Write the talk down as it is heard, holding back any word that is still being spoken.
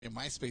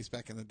MySpace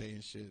back in the day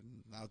and shit.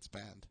 And now it's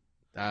banned.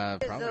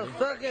 Probably. It's a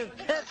fucking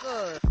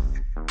pickle.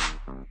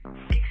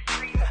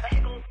 Extreme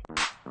pickles.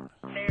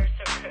 They're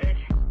so good.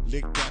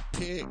 Lick that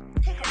pig. Up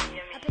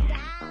and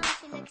down,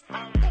 she licks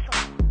that pickle.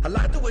 I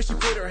like the way she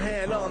put her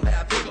hand on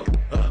that pickle.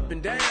 Up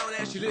and down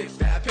as she licks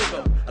that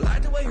pickle. I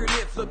like the way her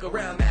lips look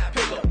around that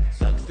pickle.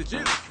 Sucks the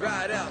juice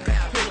right out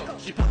that pickle.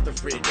 She popped the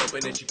fridge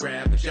open and she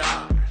grabbed the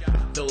jar.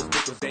 Those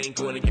pickles ain't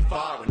going to get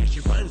far. When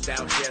she runs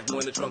out, she has more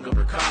in the trunk of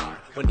her car.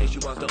 One day she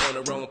wants to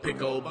own her own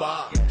pickle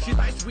bar. She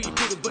likes sweet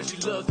pickles, but she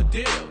loves the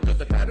deal. Cause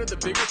the fatter the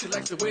bigger, she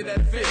likes the way that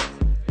it feels.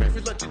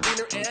 Breakfast, lunch, and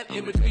dinner, and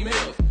in between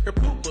meals. Her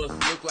poop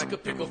must look like a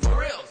pickle for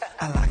real.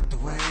 I like the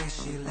way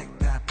she licked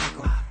that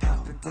pickle.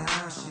 Up and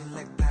down, she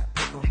licked that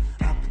pickle.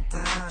 Up and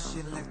down,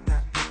 she licked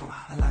that pickle.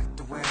 I like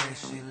the way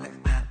she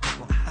licked that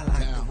pickle. I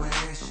like the way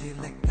she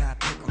licked that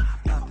pickle.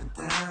 Up and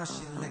down,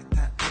 she licked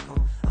that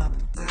pickle. Up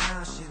and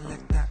down, she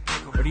licked that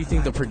pickle. What do you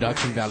think the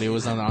production value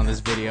was on this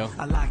video?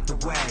 I like the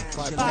way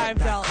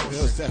 $5.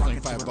 It was definitely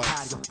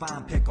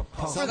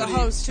 $5. For the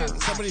host, too.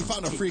 Somebody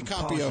found a free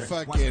copy of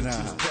fucking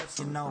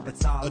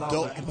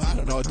Adobe. I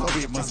don't know.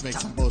 Adobe must make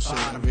some bullshit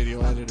in a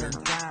video editor.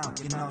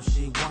 You know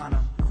she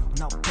wanna.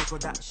 No pickle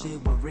that she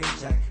will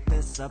reject.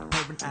 This a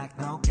paper act,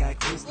 no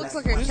gag. Looks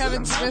like a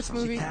Kevin Smith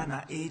movie.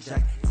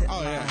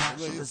 Oh yeah,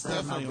 it's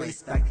definitely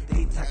like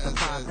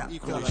as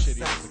equally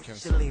shitty as the Kevin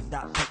She leave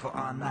that pickle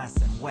on nice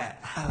and wet.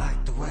 I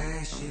like the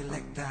way she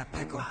licked that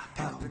pickle.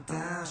 Up and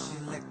down,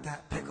 she licked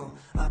that pickle.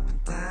 Up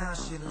and down,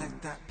 she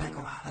licked that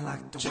pickle. I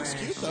like the way Chick's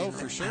cute though,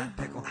 for sure.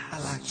 I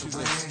like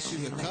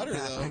She's a cutter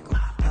though.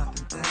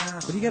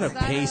 But you gotta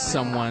pay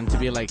someone to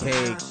be like,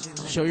 hey,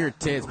 show your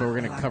tits, but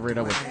we're gonna cover it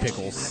up with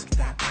pickles.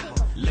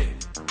 Lick,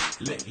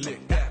 lick,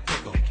 lick that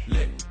pickle.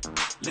 Lick,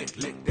 lick,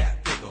 lick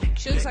that pickle.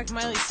 She looks like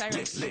Miley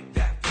Cyrus. Lick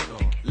that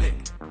pickle. Lick,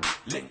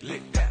 lick,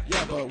 lick that.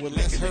 Yeah, but with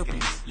less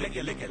herpes. Lick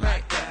it Right.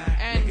 like that.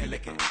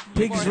 And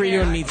Pigs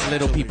Radio needs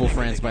little people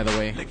friends, by the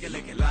way. Lick it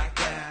like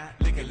that.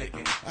 Lick it, lick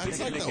it. That's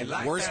like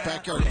the worst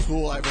backyard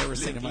pool I've ever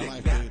seen in my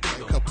life,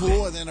 dude. Like a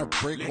pool and then a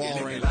brick wall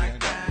right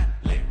there.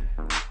 Lick,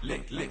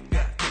 lick, lick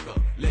that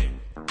pickle. Lick,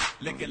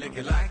 lick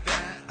it like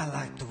that. I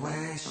like the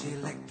way she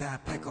licked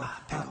that pickle.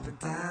 Up and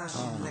down,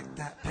 she licked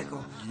that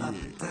pickle. Up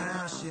and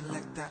down, she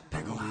licked that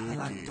pickle. I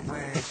like the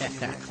way she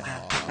licked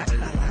that pickle.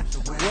 I like the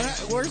way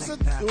Where's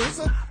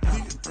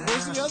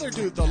the other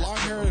dude? The long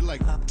hair,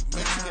 like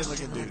Mexican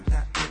looking dude.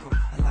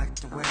 I like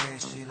the way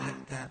she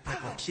licked that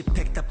pickle. She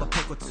picked up a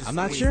pickle to I'm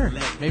not sure.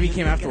 Maybe he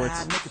came afterwards.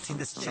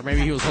 Or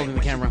maybe he was holding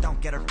the camera. Don't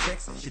get her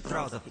fixed, she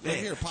throws a fit.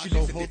 Here, She Paco,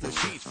 looks at hold different this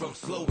shit. beats from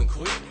slow and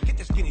quick. Get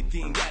that skinny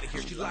thing out of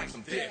here. She likes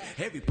them thick.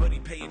 Everybody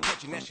pay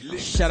attention as she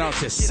licks. Shout out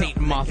to Saint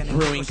Moth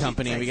Brewing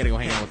Company. We gotta go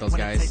hang out with those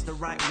When it tastes guys. the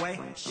right way,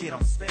 she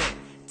don't spit.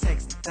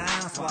 Takes it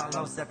down,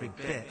 swallows every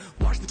bit.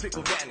 Watch the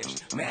pickle vanish.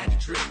 Magic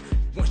trick.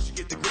 Once you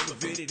get the grip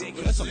of it, it ain't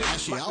gonna That's some slip.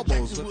 ashy Michael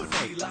elbows. Jackson What would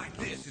the be like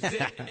this. Is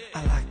it?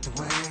 I like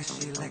the way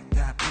she licked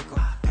that pickle.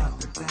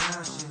 Up and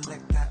down, she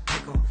licked that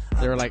pickle.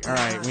 They were like, all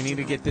right, we need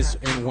to get this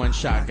in one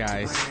shot,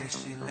 guys.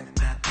 She licked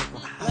that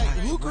pickle. Like,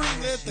 who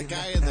greenlit the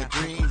guy in the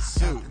green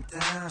suit?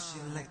 Down, she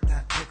licked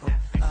that pickle.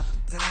 Up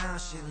and down,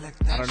 she licked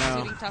that. I don't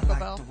know. Eating Taco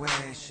Bell. The way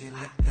she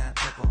licked that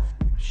pickle.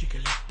 She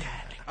could lick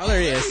that. Oh, there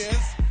he There he is. is.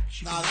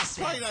 Nah, that's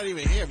probably not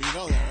even him. You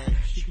know that,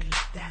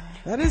 right?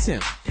 That is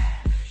him.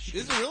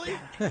 Is it really?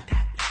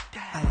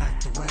 I like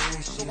the way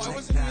she So why licked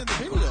wasn't he in the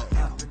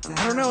video?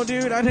 I don't know,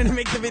 dude. I didn't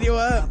make the video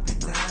up.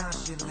 down,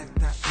 she licked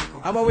that pickle.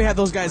 How about we have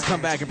those guys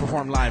come back and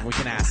perform live? We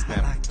can ask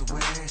them. The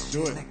way she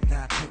Do it. licked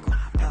that pickle.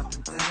 Up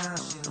and down,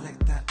 she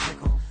licked that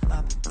pickle.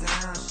 Up and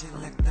down, she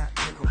licked that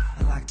pickle.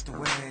 I like the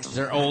way she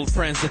They're old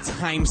friends, the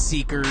Time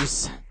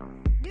Seekers.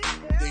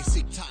 They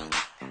seek time.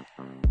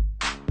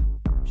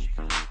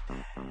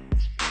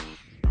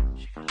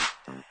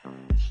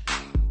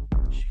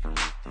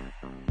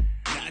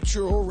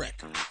 Natural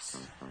Records.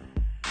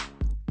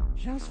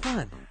 That was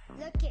fun.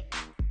 Look it.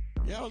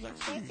 Yeah, it was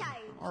actually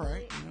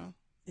alright, you know.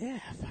 Yeah,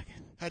 fucking.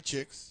 Had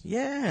chicks.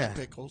 Yeah.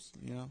 Pickles,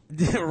 you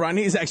know.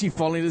 Ronnie's actually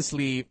falling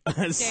asleep,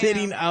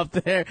 sitting up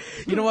there.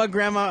 You know what,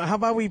 Grandma? How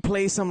about we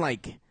play some,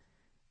 like,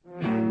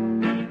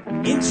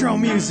 intro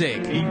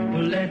music?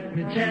 Well, let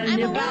me tell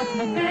you about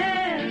my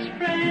best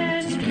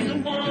friend. He's a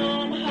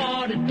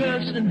warm-hearted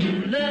person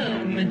who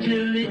loved me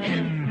till the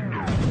end.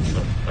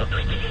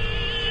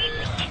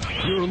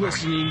 You're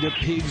listening to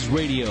Pigs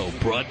Radio,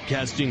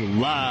 broadcasting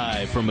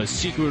live from a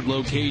secret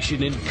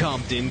location in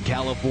Compton,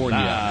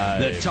 California.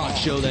 The talk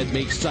show that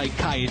makes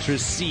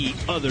psychiatrists see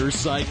other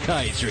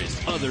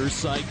psychiatrists. Other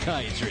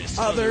psychiatrists.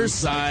 Other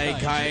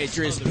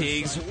Psychiatrist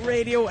Pigs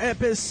Radio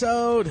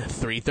episode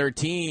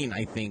 313,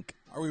 I think.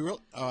 Are we real?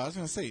 Oh, I was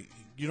going to say,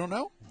 you don't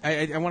know?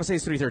 I want to say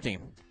it's 313.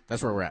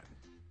 That's where we're at.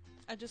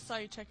 I just saw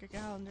you check your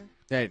calendar.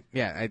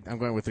 I'm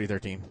going with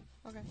 313.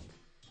 Okay.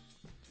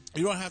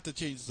 You don't have to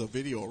change the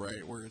video,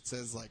 right? Where it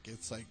says, like,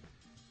 it's like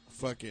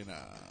fucking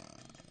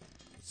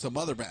some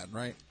other band,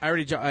 right? I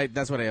already.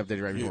 That's what I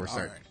updated right before we Yeah,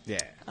 start. alright. Yeah.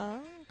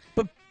 Oh.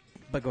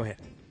 But go ahead.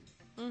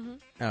 Mm-hmm.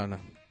 Oh no.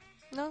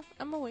 No,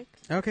 I'm awake.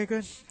 Okay,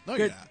 good. No, good.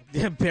 you're not.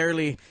 Yeah,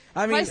 barely.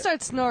 I If mean, I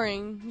start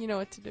snoring, you know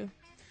what to do.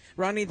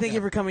 Ronnie, thank Yeah.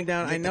 you for coming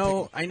down. Make I the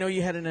know pickle.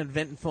 you had an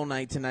eventful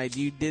night tonight.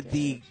 You did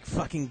the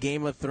fucking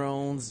Game of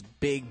Thrones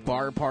big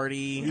bar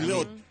party. You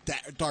little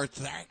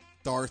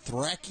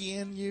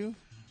Darthrakian, you,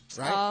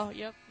 right? Oh,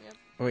 yep.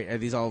 Wait, are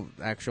these all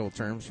actual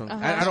terms from?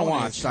 Uh-huh. I don't Tony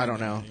watch, is so I don't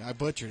trying know. to- I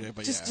butchered it,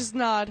 but yeah. Just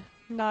nod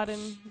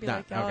and be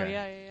Nod, like, oh, okay.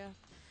 yeah.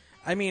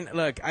 I mean,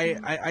 look,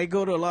 I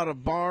go to a lot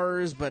of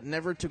bars, but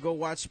never to go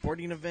watch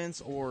sporting events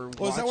or.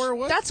 Oh, is that where it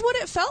was? That's what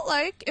it felt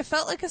like. It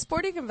felt like a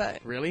sporting event.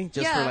 Really? Just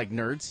Yeah. for like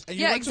nerds? And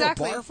you Yeah, went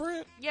exactly. to a bar for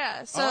it?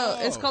 Yeah, so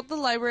Oh. it's called the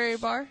Library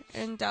Bar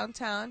in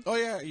downtown. Oh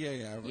yeah.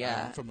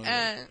 Yeah, I'm familiar.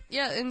 and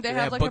and they they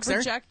have have like a books there?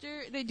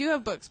 projector. They do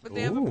have books, but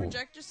they have a Ooh.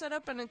 projector set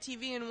up and a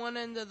TV in one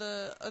end of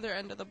the other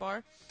end of the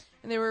bar,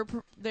 and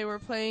they were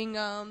playing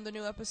the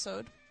new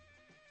episode.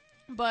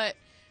 But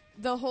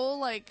the whole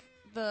like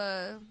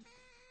the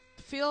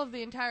feel of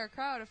the entire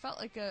crowd, it felt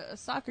like a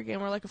soccer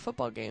game or like a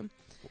football game.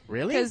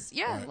 Really? Because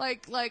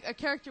Right. like a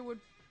character would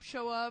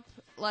show up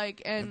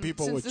and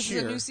people since would this is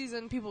cheer. a new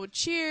season, people would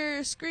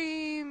cheer,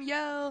 scream,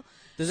 yell.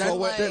 Does So, that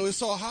what,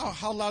 so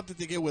how loud did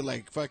they get with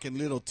like fucking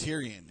little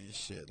Tyrion and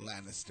shit,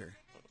 Lannister?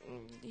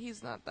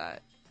 He's not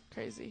that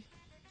crazy.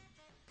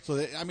 So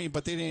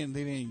but they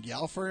didn't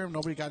yell for him.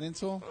 Nobody got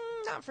into him.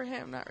 Not for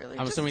him, not really.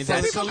 I'm Just assuming some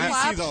that's- people I'm-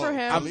 clapped though. for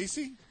him.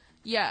 Khaleesi?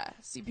 Yeah,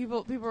 see,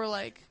 people were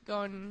like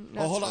going.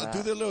 Nuts Oh, hold for on. that.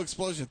 Do the little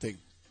explosion thing.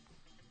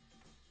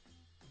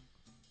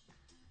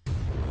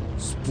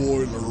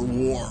 Spoiler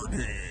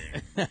warning.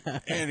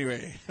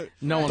 Anyway,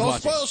 No one's don't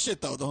watching. spoil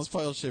shit though. Don't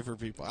spoil shit for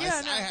people.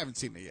 Yeah, no. I haven't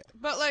seen it yet.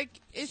 But like,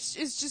 it's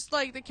just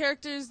like the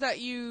characters that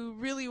you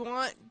really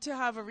want to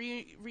have a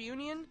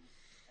reunion.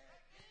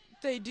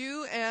 They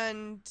do,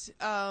 and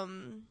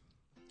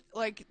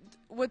like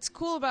what's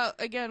cool about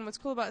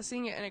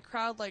seeing it in a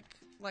crowd like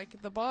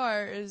the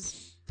bar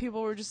is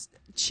people were just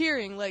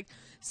cheering. Like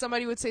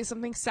somebody would say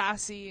something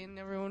sassy, and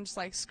everyone just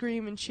like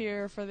scream and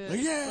cheer for the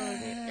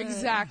Yeah.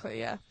 exactly,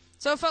 yeah.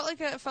 So it felt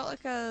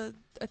like a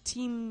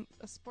team,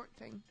 a sport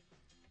thing.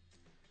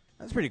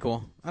 That's pretty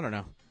cool. I don't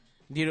know.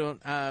 You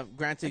don't.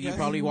 Granted, you guess.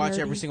 probably watch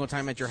every Nerdy. single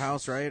time at your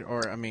house, right?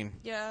 Or I mean,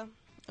 Yeah,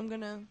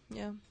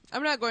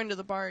 I'm not going to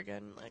the bar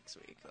again next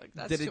week. Like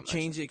that's did too it much.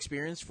 change the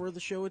experience for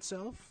the show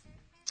itself?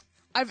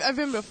 I've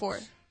been before.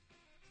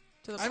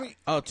 To the bar. I mean,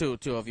 Oh,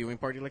 to a viewing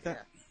party like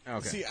that.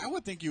 Okay. see, I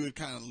would think you would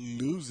kind of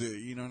lose it.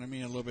 You know what I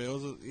mean? A little bit.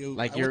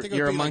 Like I would you're think it would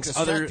be, like, amongst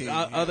other distracting,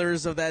 yeah.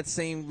 others of that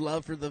same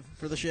love for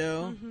the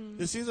show.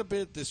 It seems a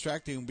bit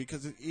distracting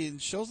because in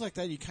shows like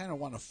that, you kind of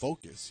want to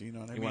focus. You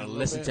know what I mean? wanna A little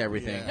listen bit. to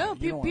everything. Yeah, No,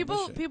 you don't wanna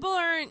miss it. people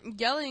aren't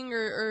yelling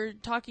or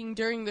talking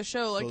during the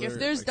show. Like if they're,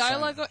 there's like,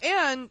 dialogue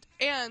silent.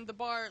 and the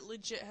bar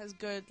legit has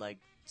good like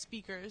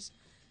speakers.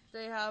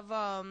 They have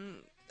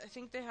I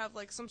think they have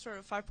like some sort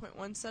of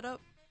 5.1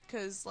 setup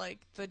because like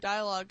the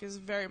dialogue is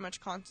very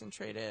much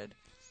concentrated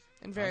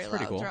and very That's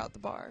pretty loud cool. throughout the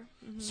bar.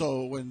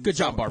 So when Good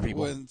job, bar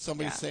people. When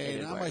somebody's Yeah, saying they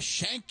did "I'm work. gonna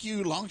shank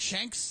you, long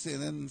shanks,"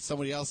 and then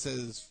somebody else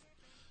says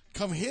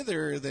 "come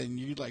hither," then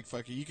you like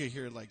fucking you could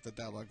hear like the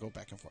dialogue go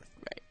back and forth.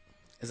 Right.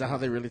 Is that how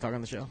they really talk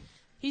on the show?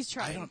 He's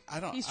trying.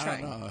 He's I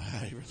trying. don't know.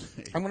 I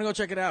really- I'm gonna go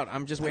check it out.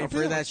 I'm just waiting don't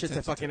for pay that much shit to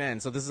attention fucking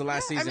end. So this is the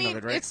last season I mean,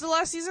 of it, right? it's the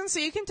last season, so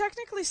you can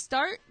technically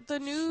start the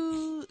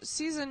new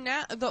season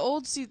now,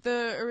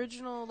 the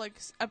original like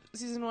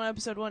season 1,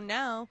 episode 1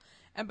 now,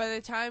 and by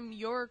the time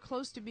you're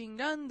close to being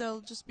done,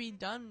 they'll just be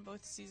done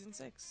both season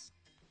 6.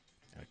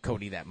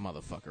 Cody that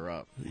motherfucker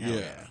up. Hell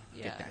Yeah.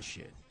 Yeah. Get that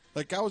shit.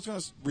 Like I was gonna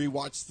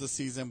rewatch the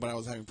season, but I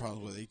was having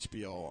problems with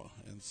HBO,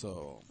 and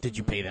so Did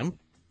you pay them?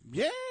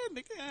 yeah,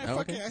 nigga, Oh,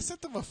 fucking, okay. I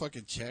sent them a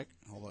fucking check,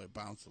 although it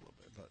bounced a little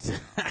bit,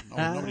 but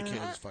nobody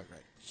cares. Fuck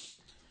right.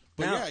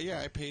 But Now-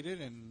 yeah, I paid it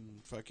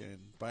and fucking,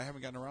 but I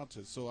haven't gotten around to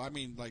it. So I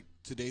mean, like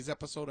today's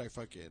episode, I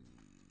fucking.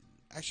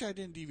 Actually, I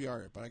didn't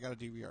DVR it, but I got a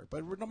DVR.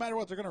 But no matter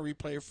what, they're gonna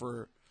replay it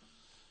for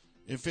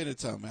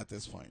infinitum at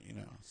this point, you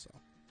know. So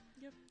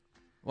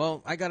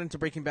Well, I got into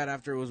Breaking Bad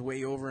after it was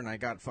way over, and I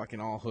got fucking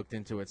all hooked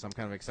into it. So I'm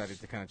kind of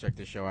excited to kind of check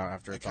this show out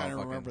after I it's all kinda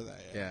fucking. remember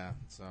that, yeah.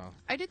 So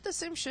I did the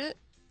same shit,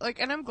 like,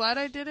 and I'm glad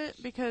I did it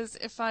because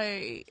if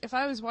I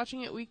was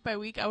watching it week by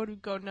week, I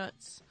would go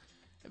nuts.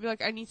 I'd be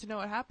like, I need to know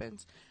what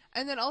happens,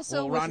 and then also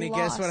well, with Ronnie,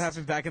 Lost, guess what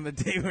happened back in the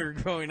day when we were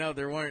growing up?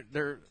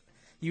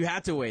 You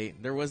had to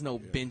wait. There was no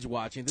binge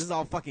watching. This is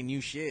all fucking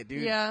new shit,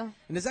 dude. Yeah,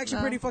 And it's actually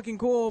No. pretty fucking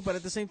cool, but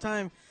at the same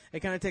time,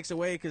 it kind of takes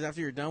away because after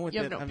you're done with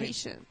you it, have no I mean,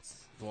 patience.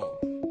 well,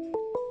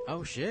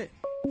 oh shit!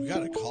 we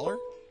got a caller.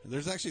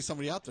 There's actually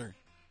somebody out there.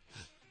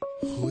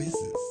 Who is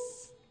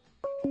this?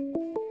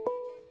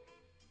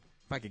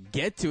 If I could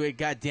get to it,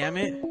 god damn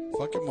it!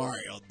 Fucking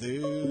Mario,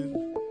 dude.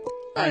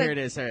 Oh, here it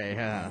is. All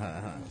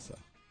right. What's up?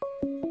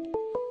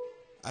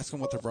 Ask them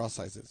what their bra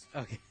size is.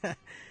 Okay.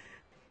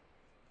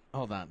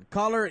 Hold on,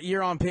 caller,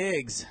 you're on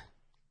Pigs.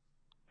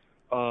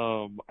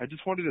 I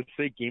just wanted to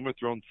say Game of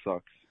Thrones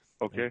sucks.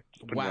 Okay?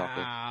 Just putting it out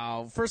there.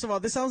 Wow. First of all,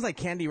 this sounds like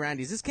Candy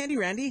Randy. Is this Candy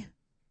Randy?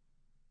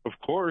 Of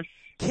course.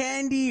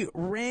 Candy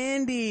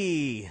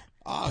Randy.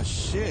 Oh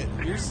shit!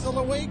 You're still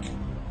awake?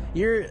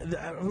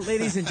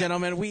 Ladies and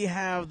gentlemen, we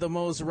have the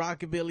most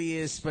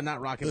rockabillyist, but not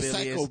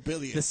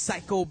rockabillyist. The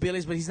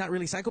psychobillyist, but he's not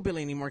really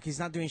psychobilly anymore because he's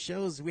not doing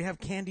shows. We have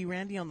Candy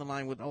Randy on the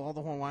line with all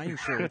the Hawaiian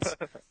shirts.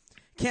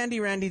 Candy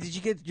Randy, did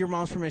you get your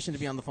mom's permission to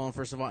be on the phone,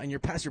 first of all? And you're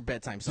past your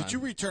bedtime, son. Did you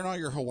return all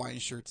your Hawaiian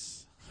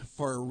shirts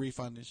for a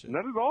refund and shit?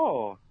 Not at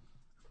all.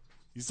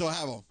 You still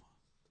have them?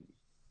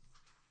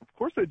 Of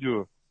course I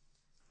do.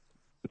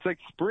 It's like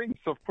spring,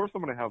 so of course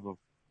I'm going to have them.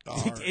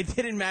 It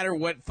didn't matter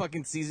what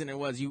fucking season it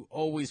was. You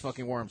always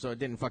fucking wore them, so it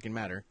didn't fucking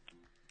matter.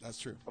 That's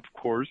true. Of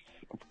course.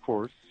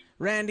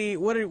 Randy,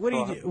 what are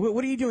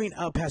you doing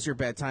up past your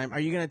bedtime? Are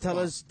you going to tell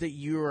us that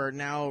you are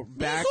now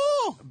back?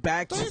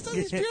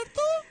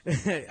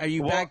 Are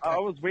you back? I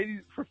was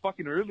waiting for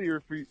fucking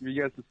earlier for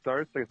you guys to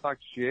start so I could talk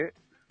shit.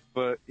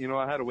 But,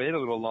 I had to wait a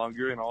little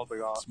longer, and I was like,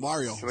 oh. It's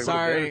Mario.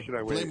 Sorry.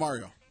 Play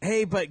Mario.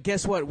 Hey, but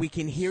guess what? We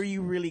can hear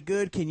you really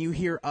good. Can you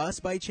hear us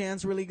by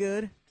chance really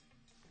good?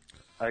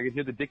 I can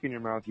hear the dick in your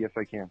mouth. Yes,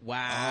 I can.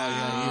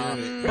 Wow.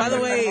 By the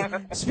way,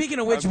 speaking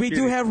of which, we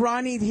do have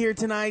Ronnie here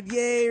tonight.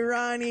 Yay,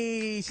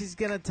 Ronnie. She's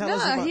going to tell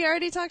us about... No, he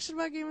already talked shit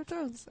about Game of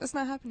Thrones. That's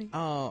not happening.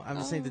 Oh, I'm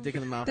just saying the dick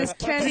in the mouth. This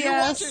candy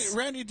ass.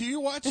 Randy, do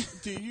you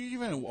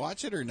even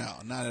watch it or no?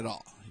 Not at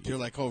all. You're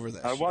like over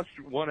that. I watched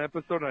one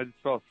episode and I just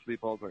fell asleep.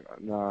 I was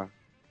like, nah.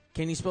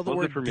 Can you spell the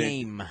word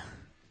game?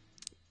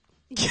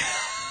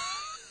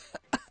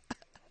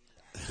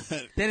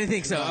 Didn't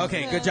think so.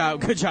 Okay, good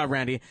job,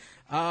 Randy.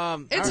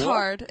 It's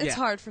hard. It's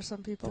hard for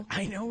some people.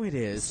 I know it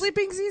is.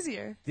 Sleeping's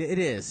easier. It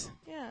is.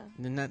 Yeah.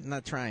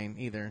 Not trying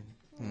either.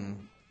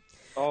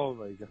 Oh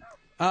my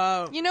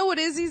god. You know what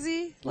is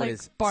easy? What like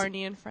is?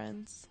 Barney and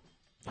Friends.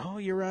 Oh,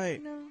 you're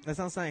right. That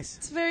sounds nice.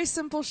 It's a very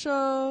simple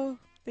show.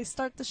 They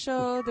start the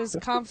show. There's a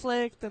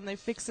conflict, and they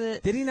fix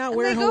it. Did he not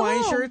wear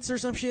Hawaiian shirts or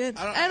some shit?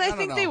 I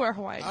think they wear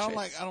Hawaiian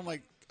shirts. I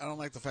don't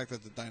like the fact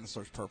that the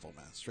dinosaur's purple,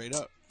 man. Straight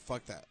up,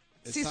 fuck that.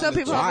 See, some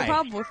people have a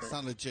problem with it. It's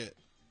not legit.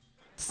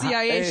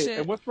 CIA shit.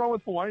 And what's wrong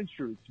with Hawaiian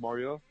shirts,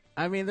 Mario?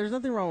 I mean, there's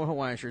nothing wrong with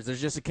Hawaiian shirts.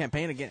 There's just a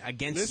campaign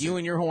against you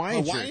and your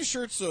Hawaiian shirts. Hawaiian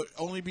shirts will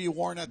only be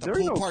worn at the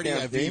pool party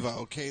at Viva,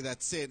 okay?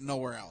 That's it.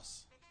 Nowhere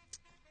else.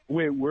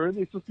 Wait, where are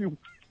they supposed to be?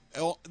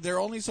 They're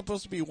only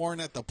supposed to be worn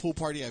at the pool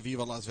party at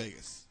Viva Las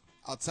Vegas.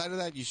 Outside of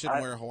that, you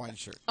shouldn't wear a Hawaiian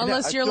shirt.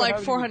 Unless you're like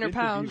 400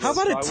 pounds. How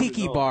about a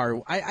tiki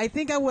bar? I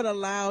think I would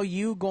allow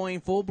you going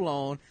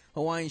full-blown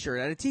Hawaiian shirt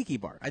at a tiki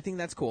bar. I think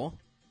that's cool.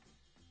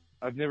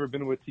 I've never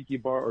been to a tiki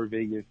bar or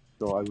Vegas,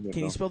 so I wouldn't know.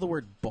 Can you spell the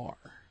word bar?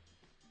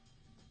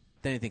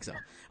 Didn't think so.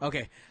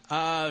 Okay.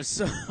 I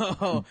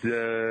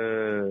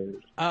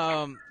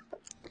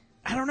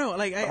don't know.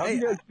 Like, how have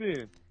you guys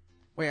been?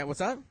 Wait,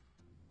 what's up?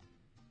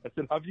 I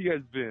said, how have you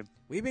guys been?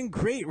 We've been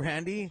great,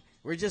 Randy.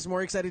 We're just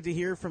more excited to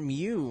hear from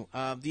you.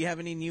 Do you have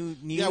any new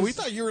news? Yeah, we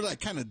thought you were like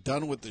kind of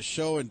done with the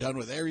show and done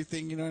with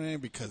everything, you know what I mean?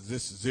 Because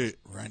this is it.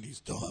 Randy's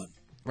done.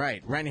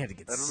 Right. Randy had to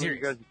get serious. I don't know what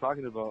you guys are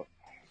talking about.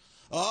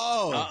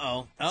 Oh.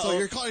 Uh-oh. So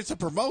you're calling to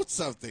promote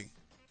something.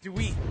 Do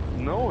we?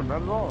 No,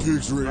 not at all.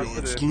 Pigs Radio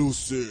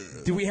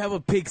exclusive. Do we have a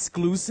pig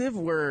exclusive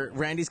where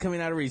Randy's coming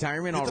out of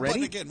retirement Hit already? The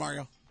button again,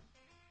 Mario.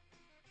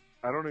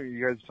 I don't know what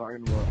you guys are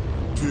talking about.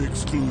 Pig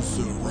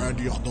exclusive.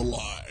 Randy on the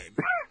line.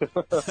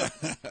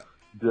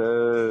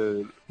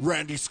 Dude.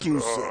 Randy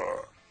exclusive.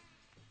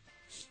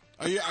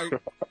 I'll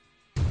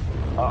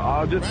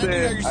just Randy,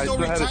 say, are you I still still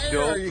had a retired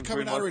show or are you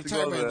coming out of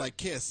retirement like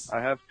Kiss? I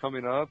have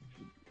coming up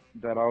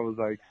that I was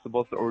like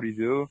supposed to already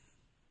do,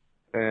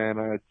 and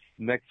it's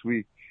next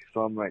week.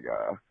 So I'm like,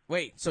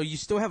 Wait, so you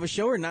still have a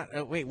show or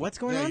not? Wait, what's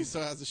going on? Yeah, he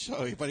still has a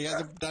show, but he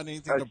hasn't done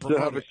anything to I promote still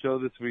have it. a show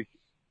this week.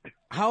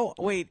 How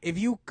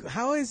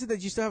is it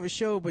that you still have a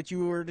show but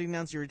you already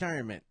announced your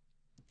retirement?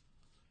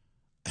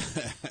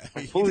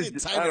 He Fully- didn't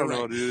time I it don't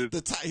know, right. dude.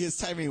 His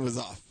timing was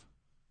off.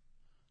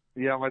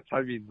 Yeah, my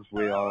timing was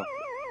way off.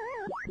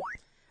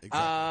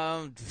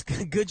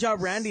 Good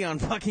job, Randy, on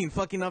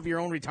fucking up your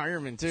own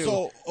retirement too.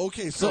 So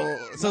okay, so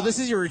this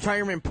is your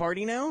retirement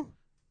party now?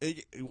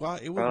 It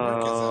wouldn't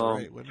work as that,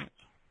 right? Wouldn't it?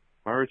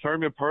 My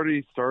retirement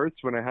party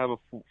starts when I have a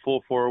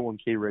full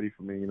 401k ready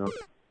for me, you know.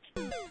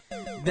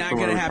 Not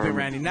gonna happen,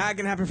 Randy. Not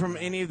gonna happen from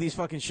any of these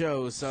fucking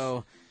shows.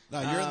 So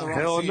No, you're in the wrong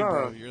hell scene, no.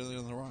 bro. You're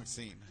in the wrong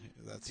scene.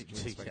 That's what you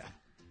expect.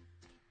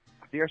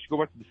 I think I should go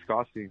back to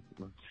discussing.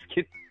 Just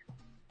kidding.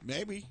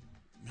 Maybe.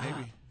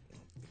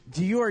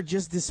 You are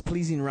just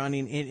displeasing Ronnie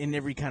in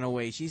every kind of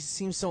way. She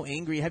seems so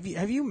angry. Have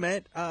you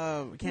met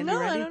Candy No,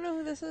 Randy? I don't know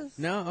who this is.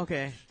 No,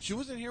 okay. She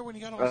wasn't here when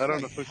you got I don't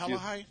on know who she hella is.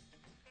 high.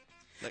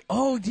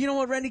 Oh, do you know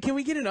what, Randy? Can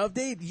we get an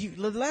update?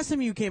 The last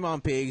time you came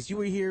on Pigs, you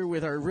were here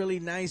with our really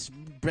nice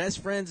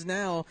best friends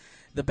now,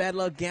 the Bad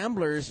Luck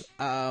Gamblers.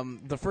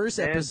 The first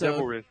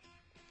episode,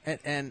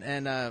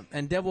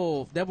 and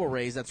Devil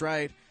Rays. That's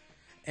right.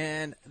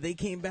 And they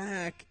came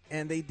back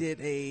and they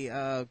did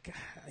a,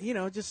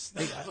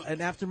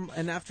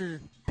 after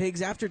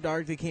Pigs After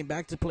Dark. They came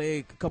back to play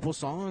a couple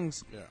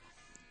songs. Yeah.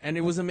 And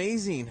it was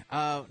amazing.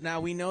 Now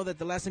we know that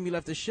the last time you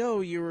left the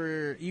show, you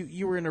were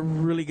in a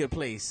really good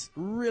place.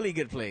 Really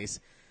good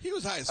place. He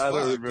was high as I fuck.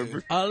 don't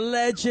remember. Dude.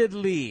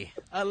 Allegedly.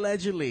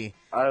 Allegedly.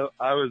 I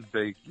was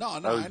baked. No, I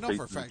I know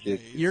for a fact. Yeah,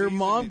 Your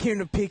mom came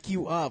to pick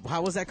you up.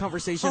 How was that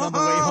conversation on the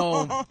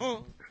way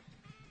home?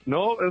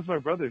 No, it was my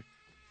brother.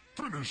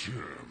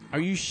 Are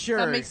you sure?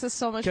 That makes us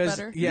so much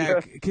better. Yeah,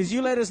 because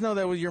you let us know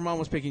that your mom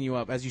was picking you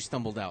up as you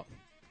stumbled out.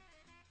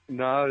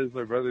 No, it was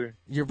my brother.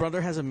 Your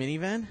brother has a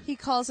minivan? He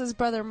calls his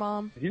brother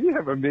mom. He didn't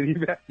have a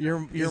minivan. Your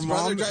His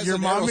brother mom drives your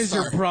an mom is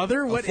your Aerostar.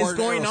 brother? A What is Ford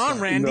going on,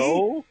 Aerostar. Randy?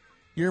 No.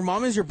 Your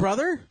mom is your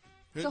brother?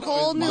 It's a No,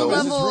 whole his new mom is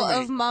his level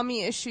roommate. of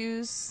mommy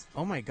issues.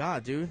 Oh my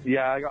god, dude.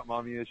 Yeah, I got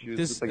mommy issues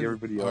This- just like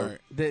everybody All else.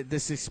 right.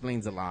 This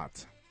explains a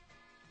lot.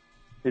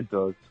 It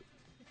does.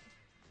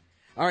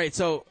 All right,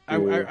 so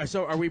Yeah.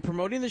 are we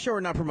promoting the show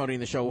or not promoting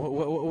the show?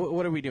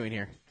 What are we doing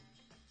here?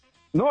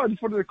 No, I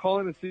just wanted to call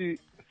in and say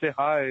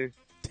hi.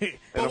 And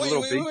But I'm a wait,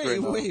 little wait, baked wait,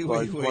 right now, wait, so I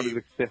wait, just wait. wanted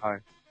to say hi.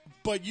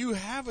 But you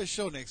have a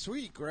show next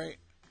week, right?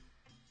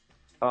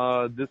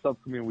 This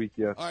upcoming week,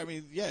 yeah. I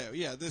mean,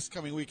 yeah, this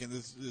coming weekend,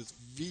 this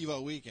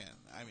Viva weekend.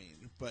 I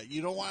mean, but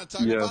you don't want to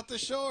talk Yeah. about the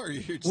show, or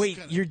you're just Wait,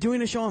 gonna... you're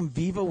doing a show on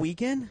Viva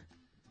Weekend?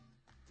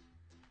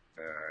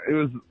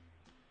 I'm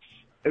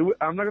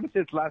not gonna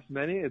say it's last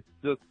minute. It's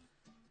just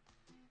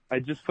I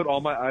just put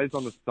all my eyes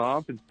on the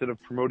Stomp instead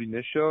of promoting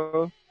this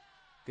show.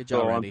 Good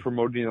job, So Randy. I'm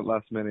promoting it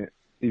last minute,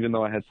 even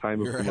though I had time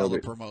to You're a promote hella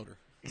it. promoter.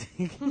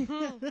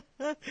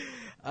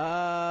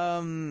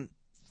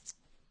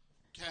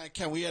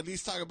 Can we at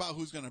least talk about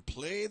who's going to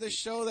play the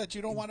show that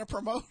you don't want to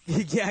promote?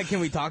 Yeah, can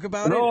we talk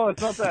about No, it?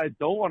 it's not that I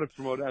don't want to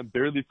promote it. I'm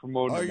barely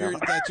promoting Oh,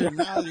 it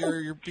now.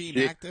 you're being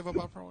Shit. active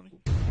about promoting?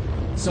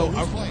 So,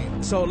 who's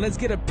playing? so let's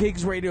get a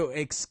Pigs Radio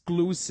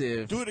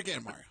exclusive. Do it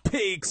again, Mario.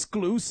 Pig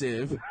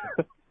exclusive.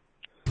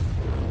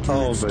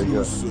 Oh my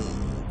god.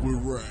 With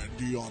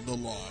Randy on the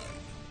line.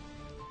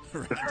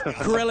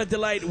 Corella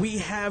Delight, we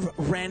have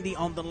Randy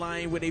on the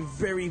line with a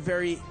very,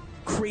 very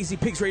crazy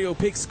Pigs Radio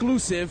Pig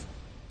exclusive.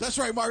 That's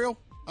right, Mario.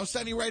 I'm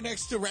standing right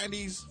next to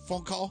Randy's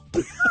phone call.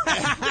 And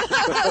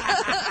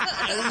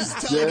he's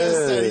telling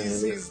us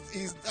that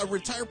he's a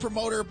retired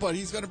promoter, but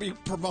he's going to be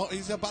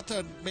He's about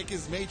to make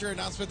his major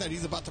announcement that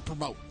he's about to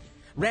promote.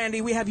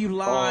 Randy, we have you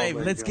live. Oh,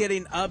 my Let's God. get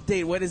an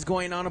update. What is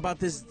going on about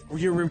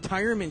your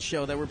retirement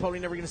show that we're probably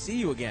never going to see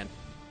you again?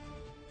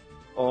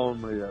 Oh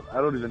my god.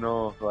 I don't even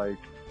know if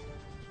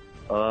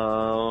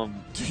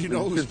Do you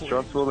know it's who's been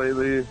stressful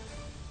lately.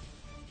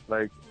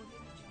 Like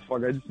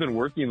fuck, I just been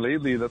working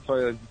lately. That's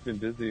why I've just been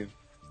busy.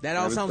 That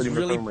I've all been sounds spending my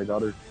really. time with my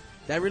daughter.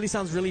 That really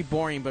sounds really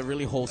boring, but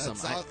really wholesome.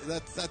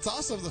 That's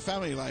awesome, the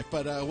family life.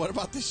 But what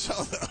about this show,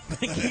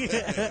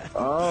 though?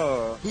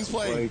 Oh, Who's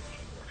playing? Like,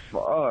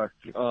 fuck.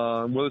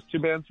 Well, there's two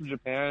bands from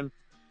Japan.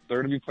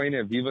 They're gonna be playing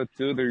at Viva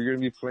too. They're gonna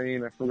be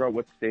playing. I forgot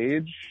what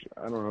stage.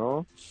 I don't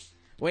know.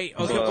 Wait,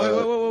 okay, But-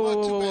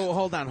 whoa,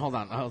 hold on.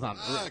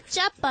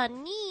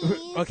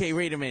 Japanese. Okay,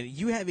 wait a minute.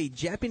 You have a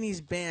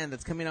Japanese band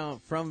that's coming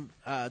out from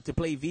to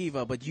play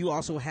Viva, but you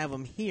also have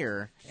them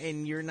here,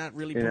 and you're not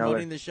really In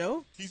promoting LA. the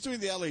show? He's doing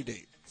the LA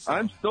date. So.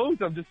 I'm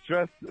stoked. I'm just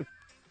stressed.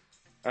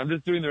 I'm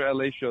just doing their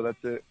LA show.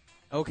 That's it.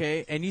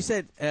 Okay, and you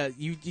said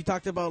you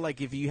talked about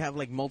like if you have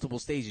like multiple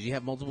stages. You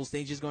have multiple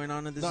stages going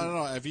on in this.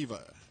 No, at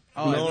Viva.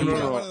 Oh, No, at no, Viva.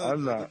 no. One of the-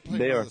 I'm not. playing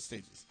They one of are. the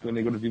stages. When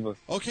they go to Viva.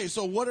 Okay,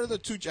 so what are the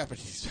two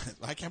Japanese bands?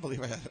 I can't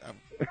believe I'm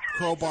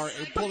crowbar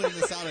pulling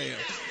this out of here.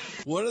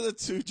 What are the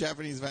two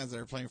Japanese bands that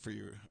are playing for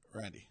you,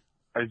 Randy?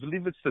 I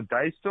believe it's the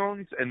Dice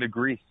Stones and the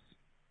Grease.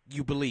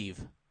 You believe?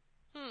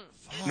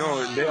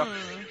 No, they are.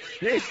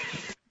 Shit.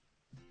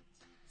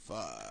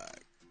 Fuck.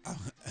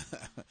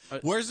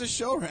 Where's the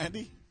show,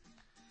 Randy?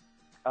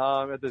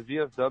 At the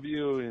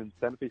VFW in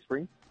Santa Fe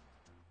Springs.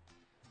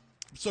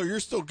 So you're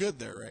still good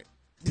there, right?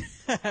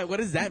 What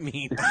does that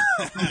mean?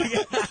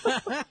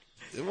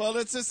 Well,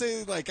 let's just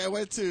say, like, I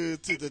went to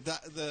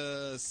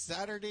the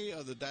Saturday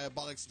of the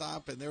Diabolic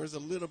Stomp, and there was a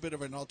little bit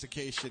of an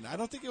altercation. I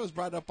don't think it was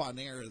brought up on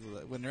air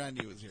when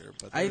Randy was here,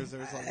 but I there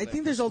was I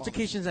think there's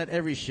altercations at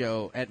every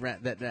show at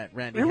that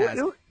Randy has.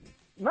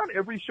 Not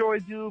every show I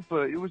do,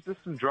 but it was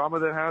just some drama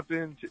that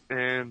happened,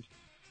 and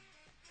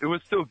it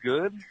was still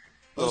good.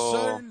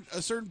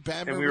 A certain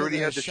band and we member already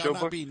that had the shall show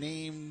not booked. be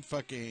named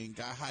fucking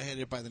got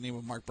high-headed by the name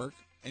of Mark Burke.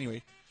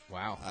 Anyway,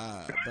 wow.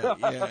 But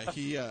yeah,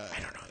 he. I don't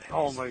know that.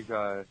 Oh my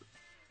god.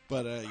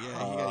 But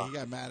yeah, he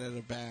got mad at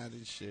a band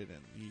and shit, and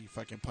he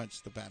fucking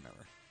punched the band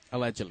member.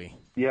 Allegedly.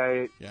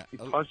 Yeah, Yeah. he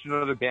punched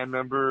another band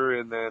member,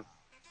 and then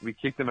we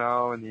kicked him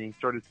out, and then he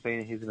started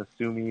saying he's going to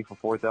sue me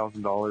for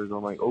 $4,000.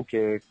 I'm like,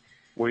 okay,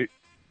 wait,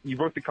 you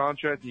broke the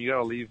contract, and you got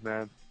to leave,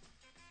 man.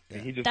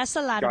 And he just That's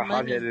a lot got of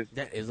money. hot-headed.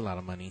 That is a lot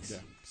of money. Yeah.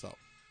 So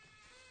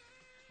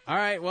All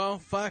right, well,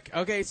 fuck.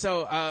 Okay,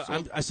 so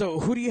so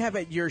who do you have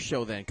at your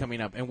show then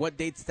coming up, and what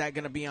date's that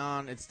going to be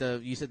on? It's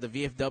you said the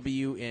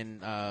VFW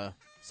in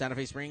Santa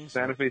Fe Springs.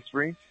 Santa Fe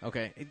Springs.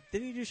 Okay,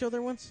 didn't you do a show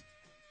there once?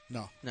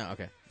 no. No.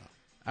 Okay.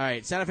 All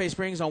right, Santa Fe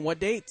Springs on what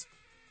date?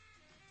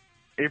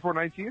 April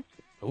 19th.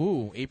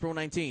 Ooh, April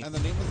 19th. And the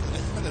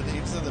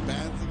names of the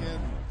bands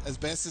again, as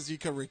best as you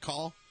can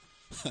recall.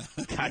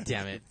 God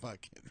damn it. Fucking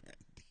Randy.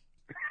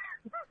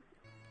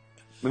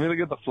 Let me look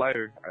at the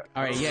flyer.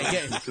 All right,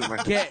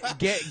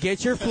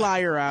 get your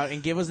flyer out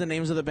and give us the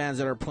names of the bands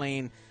that are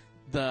playing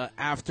the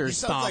after He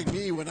stomp. sounds like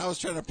me when I was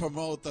trying to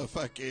promote the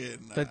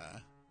fucking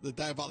the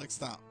Diabolic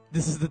Stomp.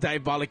 This is the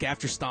Diabolic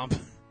after stomp.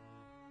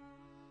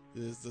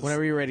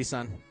 Whenever you're ready,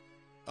 son.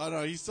 Oh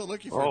no, he's still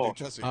looking for it. Dude,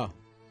 trust me. Oh,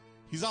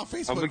 he's on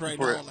Facebook right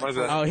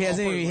now. Oh, he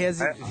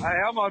hasn't.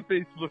 I am on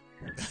Facebook.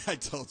 I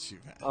told you,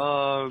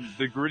 man.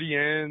 The Gritty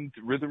End,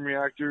 Rhythm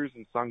Reactors,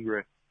 and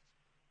Sangre.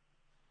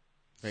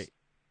 Wait,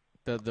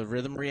 the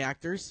Rhythm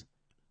Reactors.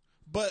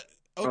 But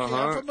okay,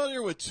 I'm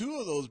familiar with two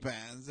of those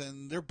bands,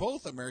 and they're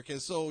both American.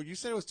 So you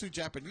said it was two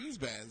Japanese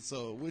bands.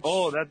 So which?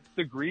 Oh, that's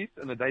the Grease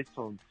and the Dice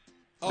Tones.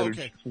 Oh,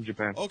 okay. From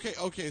Japan.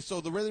 Okay. So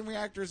the Rhythm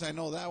Reactors, I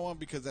know that one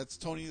because that's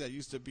Tony that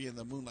used to be in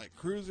the Moonlight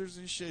Cruisers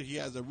and shit. He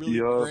has a really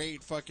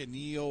great fucking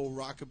neo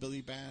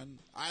rockabilly band.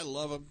 I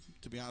love him,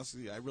 to be honest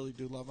with you. I really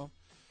do love him.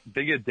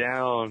 They get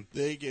down.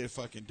 They get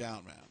fucking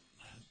down, man.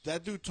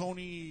 That dude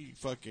Tony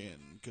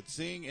fucking could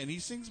sing, and he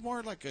sings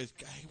more like I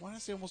want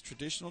to say almost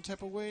traditional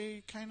type of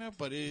way, kind of,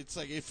 but it's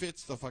like it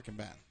fits the fucking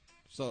band.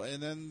 So,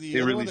 and then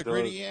the other one, the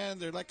Gritty End,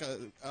 they're like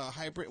a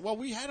hybrid. Well,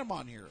 we had him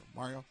on here,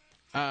 Mario.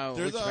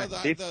 There's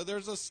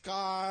a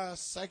ska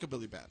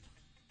psychobilly band.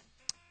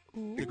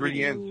 Ooh. The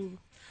Gritty End.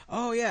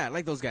 Oh yeah, I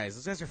like those guys.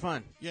 Those guys are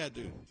fun. Yeah,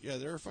 dude. Yeah,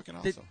 they're fucking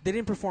awesome. They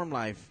didn't perform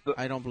live,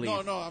 I don't believe.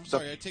 No, I'm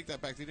sorry. I take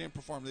that back. They didn't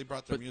perform. They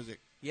brought their music.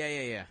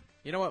 Yeah.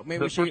 You know what? Maybe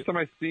the we should... first time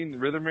I seen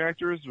Rhythm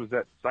Reactors was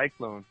at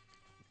Cyclone.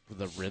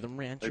 The Rhythm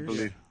Reactors? I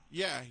believe.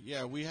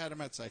 Yeah, we had them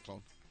at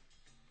Cyclone.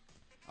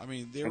 I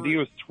mean, I think it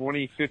was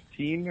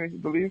 2015, I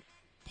believe.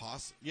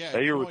 Yeah,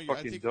 that year was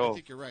fucking dope. I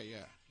think you're right.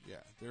 Yeah,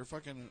 they're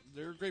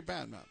a great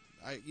band, man.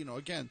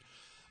 Again,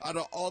 out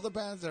of all the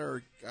bands that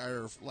are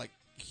like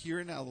here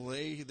in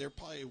LA, they're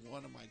probably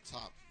one of my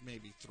top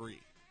maybe 3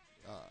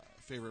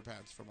 favorite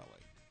bands from LA.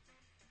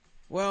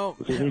 Well,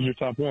 so who's your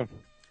top one?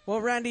 Well,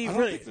 Randy, I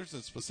don't think there's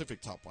a specific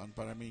top one,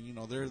 but I mean,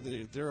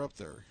 they're up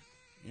there,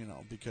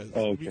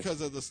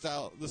 because of the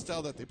style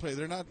that they play.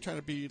 They're not trying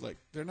to be like,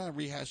 they're not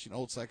rehashing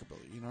old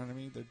psychobilly. You know what I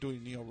mean? They're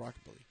doing neo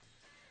rockabilly.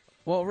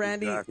 Well,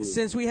 Randy,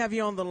 since we have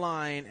you on the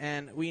line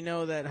and we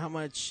know that how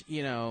much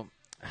you're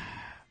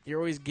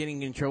always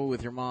getting in trouble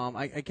with your mom,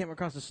 I came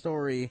across a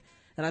story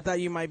and I thought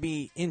you might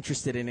be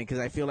interested in it because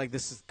I feel like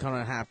this is going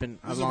to happen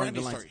along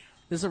the lines.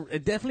 This is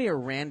definitely a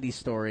Randy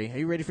story. Are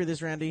you ready for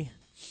this, Randy?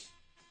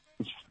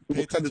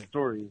 What kind of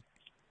story?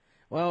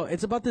 Well,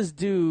 it's about this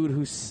dude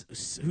who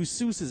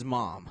sues his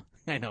mom.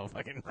 I know,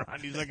 fucking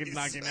Ronnie's looking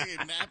knocking out.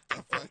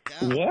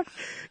 What?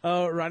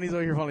 Oh, Ronnie's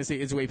over here falling asleep.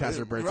 It's way past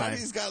her birth time.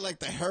 Ronnie's got like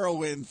the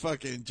heroin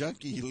fucking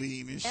junkie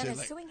lean and shit. And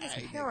is suing his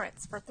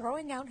parents for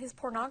throwing out his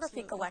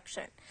pornography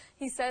collection.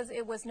 He says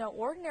it was no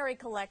ordinary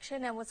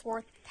collection and was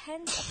worth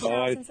tens of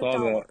thousands of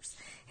dollars.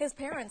 His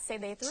parents say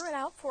they threw it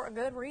out for a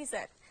good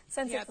reason.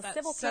 Since it's a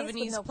civil case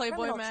with no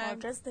criminal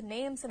charges, the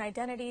names and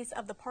identities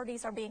of the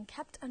parties are being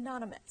kept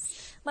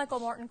anonymous. Michael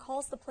Martin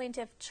calls the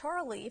plaintiff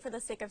Charlie for the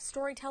sake of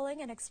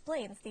storytelling and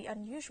explains the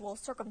unusual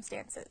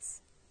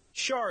circumstances.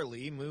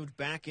 Charlie moved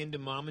back into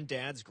Mom and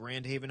Dad's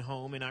Grand Haven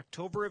home in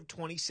October of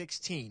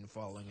 2016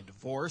 following a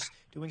divorce,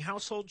 doing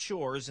household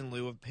chores in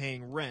lieu of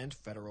paying rent,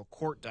 federal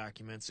court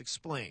documents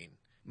explain.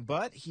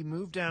 But he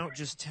moved out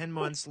just 10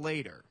 months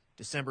later.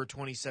 December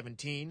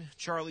 2017,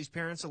 Charlie's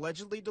parents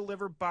allegedly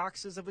deliver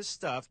boxes of his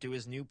stuff to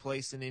his new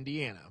place in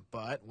Indiana,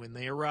 but when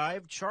they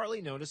arrive,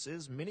 Charlie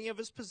notices many of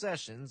his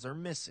possessions are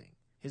missing.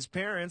 His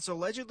parents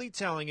allegedly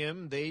telling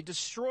him they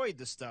destroyed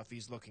the stuff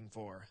he's looking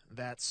for.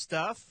 That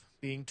stuff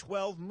being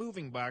 12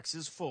 moving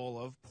boxes full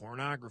of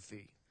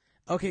pornography.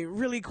 Okay,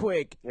 really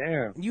quick.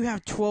 Yeah. You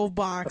have 12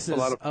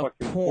 boxes of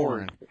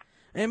porn.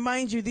 And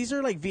mind you, these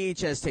are like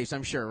VHS tapes,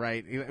 I'm sure,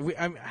 right?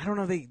 I don't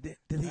know if they...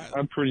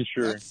 I'm pretty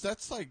sure.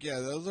 That's like,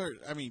 yeah, those are,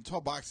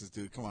 12 boxes,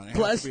 dude. Come on.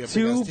 Plus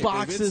 2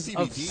 boxes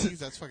of... CBGs,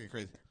 that's fucking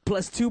crazy.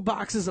 Plus 2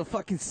 boxes of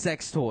fucking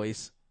sex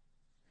toys.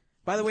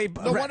 By the way...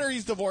 No wonder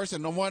he's divorced,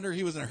 and no wonder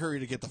he was in a hurry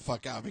to get the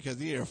fuck out, because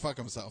he needed to fuck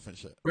himself and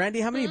shit. Randy,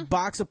 how many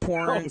box of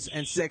porns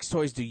and sex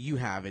toys do you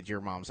have at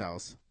your mom's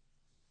house?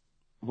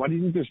 Why do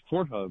you think there's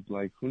Pornhub?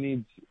 Like, who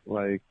needs,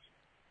 like...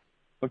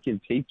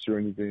 fucking tapes or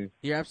anything.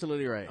 You're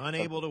absolutely right.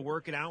 Unable to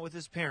work it out with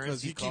his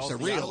parents, he calls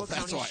the Ottawa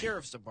County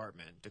Sheriff's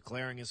Department,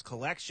 declaring his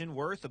collection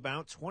worth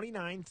about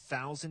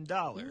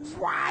 $29,000.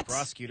 What? The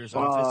prosecutor's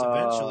office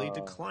eventually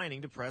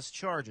declining to press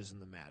charges in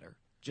the matter.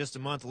 Just a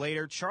month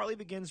later, Charlie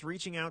begins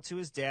reaching out to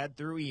his dad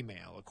through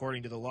email,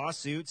 according to the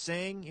lawsuit,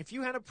 saying, "If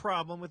you had a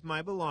problem with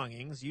my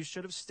belongings, you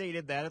should have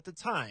stated that at the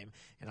time,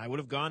 and I would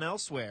have gone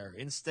elsewhere.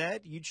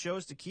 Instead, you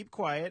chose to keep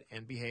quiet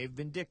and behave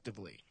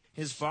vindictively."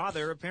 His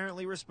father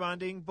apparently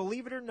responding,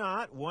 "Believe it or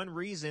not, one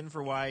reason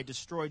for why I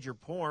destroyed your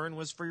porn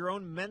was for your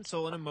own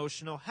mental and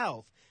emotional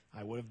health.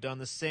 I would have done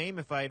the same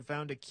if I had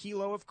found a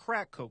kilo of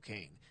crack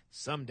cocaine.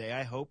 Someday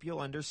I hope you'll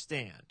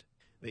understand."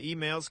 The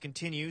emails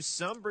continue,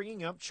 some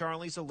bringing up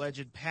Charlie's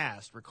alleged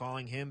past,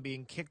 recalling him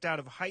being kicked out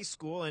of high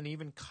school and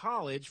even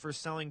college for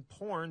selling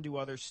porn to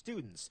other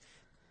students.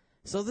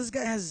 So this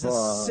guy has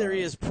a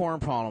serious porn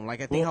problem,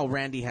 like I think how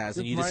Randy has.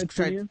 And you just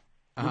tried.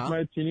 My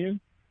opinion,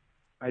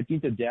 I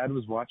think the dad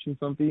was watching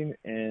something,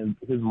 and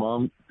his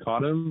mom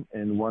caught him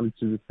and wanted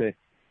to just say,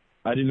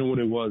 I didn't know what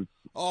it was.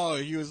 Oh,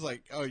 he was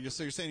like, so you're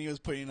saying he was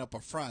putting up a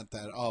front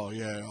that, oh,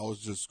 yeah, I was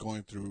just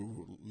going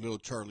through little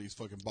Charlie's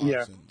fucking box.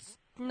 Yeah.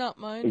 Not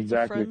mine.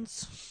 Exactly.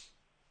 Friends.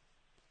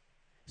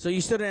 So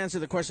you still didn't answer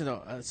the question,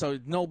 though. So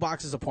no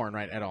boxes of porn,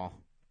 right, at all?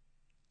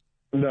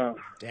 No.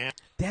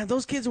 Damn,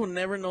 those kids will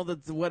never know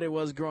what it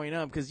was growing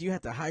up because you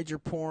had to hide your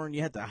porn,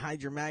 you had to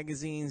hide your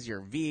magazines,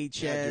 your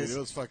VHS. Yeah, dude, it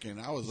was fucking,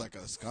 I was like a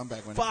scumbag when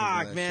it came to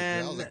Fuck, that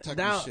man. shit. I was like tucking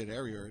Now- shit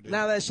everywhere, dude.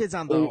 Now that shit's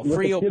on the What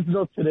free. the kids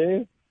know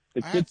today,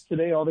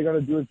 all they got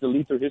to do is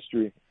delete their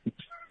history.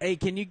 Hey,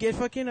 can you get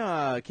fucking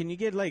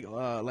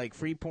like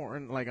free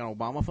porn like on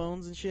Obama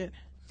phones and shit?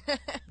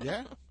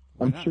 Yeah,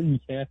 I'm sure you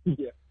can.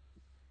 Yeah.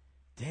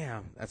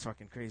 Damn, that's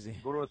fucking crazy.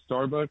 Go to a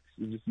Starbucks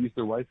and just use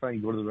their Wi-Fi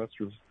and go to the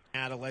restroom.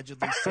 Ad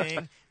allegedly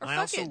saying, Or I fuck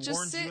also it, just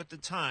warned sit- you at the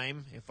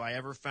time, if I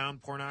ever found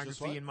Just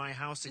pornography what? in my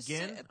house Just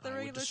again, sit at the I would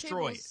regular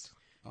destroy tables.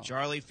 it.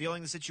 Charlie,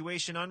 feeling the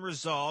situation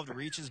unresolved,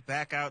 reaches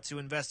back out to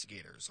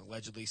investigators,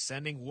 allegedly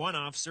sending one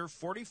officer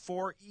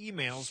 44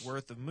 emails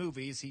worth of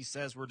movies he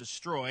says were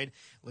destroyed,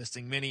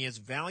 listing many as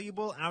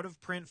valuable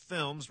out-of-print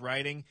films,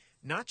 writing,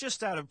 not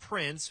just out of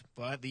print,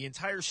 but the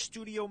entire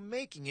studio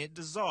making it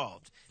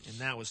dissolved, and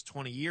that was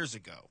 20 years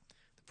ago.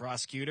 The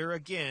prosecutor,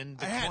 again,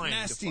 I had declined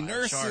nasty to file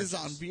nurses charges.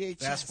 on VHS.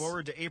 Fast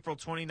forward to April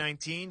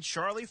 2019,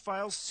 Charlie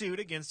files suit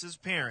against his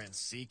parents,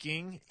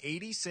 seeking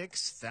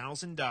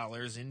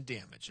 $86,000 in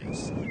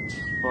damages.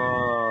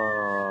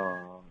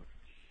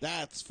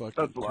 That's fucking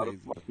That's a lot crazy.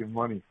 of fucking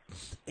money.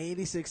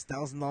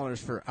 $86,000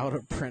 for out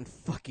of print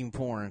fucking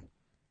porn.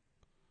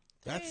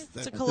 That's It's a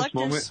At this collector's.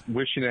 moment,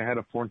 wishing I had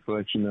a porn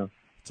collection now.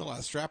 it's a lot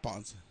of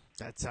strap-ons.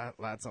 That's a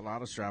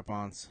lot of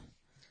strap-ons.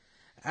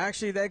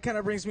 Actually, that kind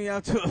of brings me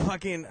up to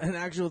an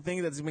actual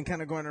thing that's been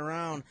kind of going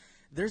around.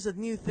 There's a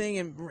new thing,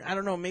 and I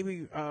don't know,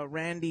 maybe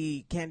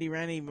Candy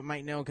Randy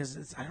might know,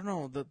 because I don't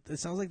know, it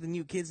sounds like the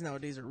new kids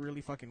nowadays are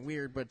really fucking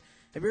weird, but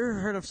have you ever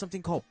heard of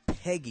something called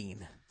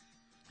pegging?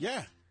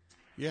 Yeah,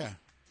 yeah.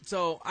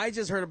 So I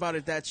just heard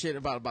about that shit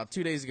about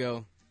 2 days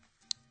ago.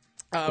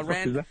 fuck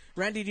is that?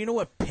 Randy, do you know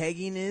what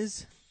pegging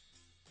is?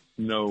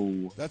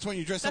 No. That's when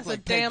you dress That's up a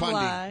like Peg damn Bundy.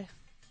 lie.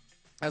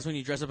 That's when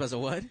you dress up as a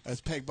what? As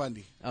Peg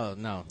Bundy. Oh,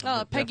 no.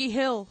 Oh, Peggy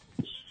Hill.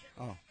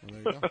 Oh, well, there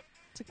you go.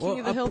 It's a King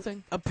of the Hill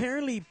thing.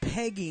 Apparently,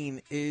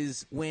 pegging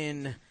is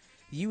when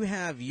you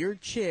have your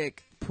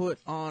chick put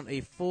on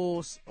a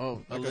full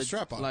Like a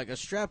strap-on. like a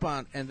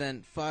strap-on, and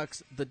then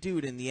fucks the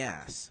dude in the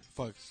ass.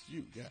 Fucks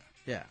you, yeah.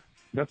 Yeah.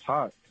 That's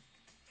hot.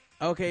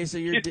 Okay, so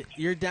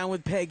you're down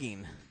with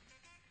pegging,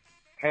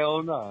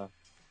 Hell nah.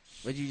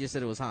 but you just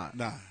said it was hot.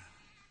 Nah.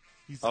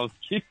 He's, I was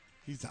kidding.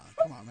 he's down.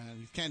 Come on, man.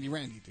 He's Candy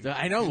Randy, dude.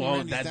 I know. Candy Well,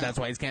 Randy's down. that's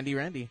why it's Candy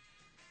Randy.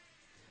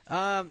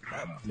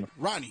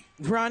 Ronnie,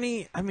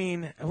 Ronnie, I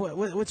mean,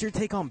 what's your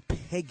take on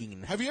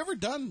pegging? have you ever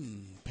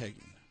done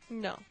pegging?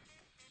 No.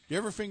 You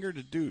ever fingered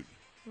a dude?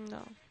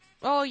 No.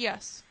 Oh,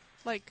 yes.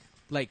 Like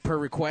per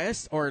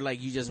request, or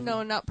like you just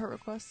No, not per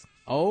request.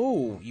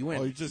 Oh, you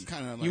went. Oh, you just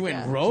kind of like... You went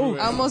Yeah. rogue.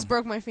 I almost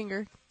broke my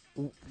finger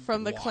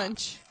from the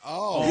clench.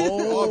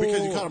 Oh,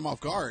 because you caught him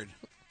off guard.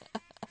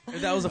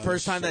 That was the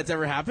first time that's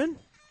ever happened.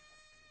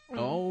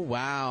 Oh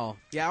wow!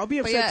 Yeah, I'll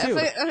be But upset yeah, too.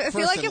 I feel First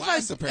like and if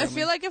last, I apparently.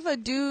 feel like if a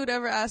dude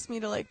ever asked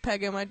me to like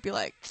peg him, I'd be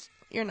like,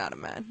 "You're not a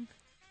man."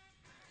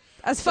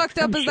 As fucked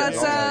up as that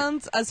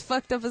sounds,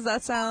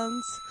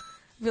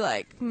 I'd be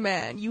like,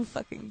 "Man, you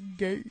fucking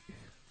gay."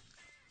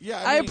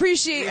 Yeah, I mean,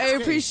 appreciate it's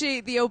gay.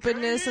 appreciate the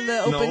openness and the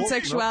open No,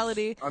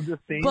 sexuality, I'm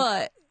just saying.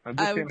 but I'm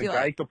just I saying would be the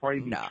guy like, could probably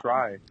no.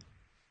 try.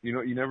 You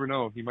know, you never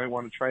know. He might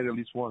want to try it at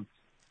least once.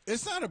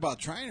 It's not about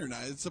trying or not.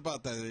 It's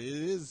about that it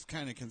is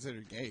kind of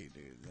considered gay,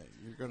 dude. Like,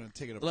 you're going to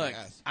take it up Look, the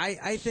ass.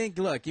 I think,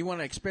 look, you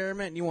want to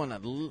experiment, you want to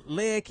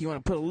lick, you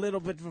want to put a little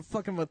bit of a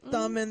fucking a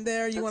thumb in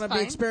there, you That's want to be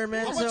fine.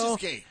 experimental. How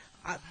much is gay?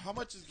 How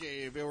much is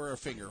gay if it were a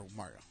finger,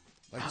 Mario?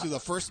 Like to the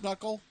first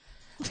knuckle?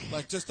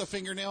 Like just the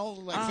fingernail,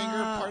 like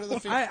finger part of the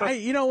finger?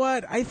 you know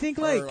what? I think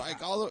Or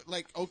like all the,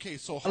 like okay,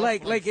 so how,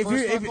 like if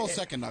first you're knuckle,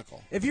 second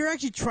knuckle. if you're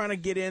actually trying to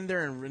get in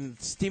there and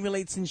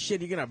stimulate some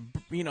shit, you're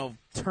gonna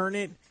turn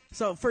it.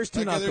 So first two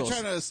Like knuckles,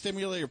 they're trying to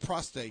stimulate your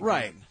prostate.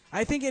 right? gland.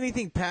 I think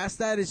anything past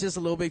that is just a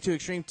little bit too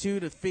extreme.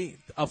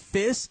 A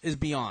fist is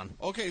beyond.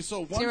 Okay,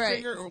 so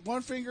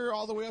one finger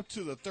all the way up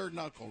to the third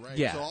knuckle, right?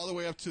 Yeah. So all the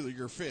way up to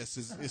your fist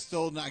is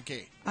still not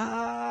gay.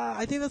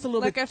 I think that's a little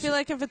Like bit. I feel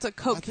like if it's a I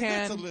Coke think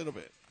that's can, a little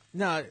bit.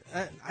 No,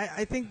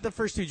 I think the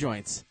first two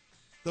joints,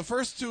 The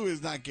first two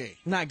is not gay.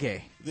 not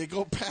gay. They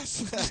go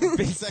past that.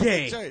 It's second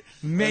gay. joint.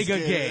 Mega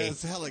That's gay.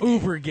 That's hella gay.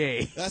 Uber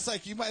gay. That's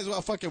like you might as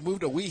well fucking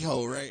move to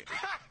WeHo, right?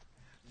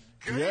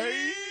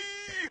 Gay.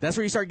 That's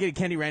where you start getting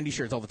Candy Randy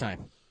shirts all the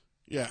time.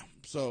 Yeah.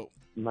 So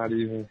Not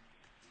even.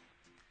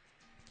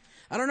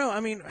 I don't know. I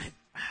mean,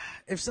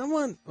 if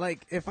someone,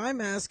 like, if I'm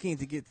asking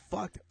to get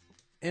fucked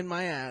in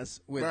my ass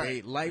with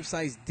Right. a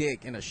life-size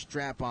dick and a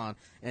strap-on,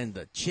 and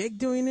the chick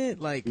doing it,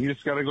 like, You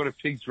just gotta go to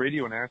Pigs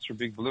Radio and ask for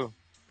Big Blue.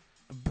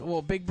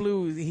 well, Big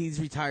Blue, he's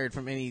retired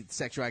from any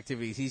sexual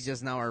activities. He's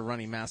just now our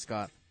running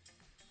mascot,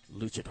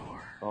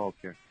 Luchador. Oh,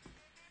 okay.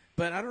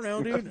 But I don't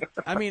know, dude.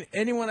 I mean,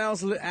 anyone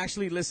else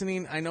actually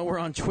listening? I know we're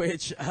on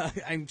Twitch.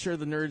 I'm sure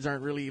the nerds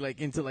aren't really like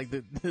into like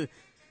the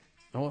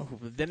oh,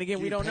 then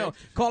again, we don't know.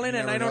 Call in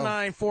at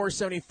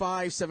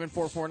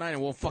 909-475-7449,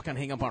 and we'll fucking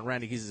hang up on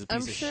Randy because he's a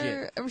piece of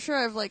shit. I'm sure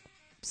I've like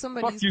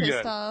somebody's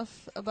pissed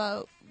off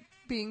about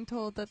being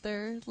told that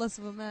they're less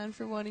of a man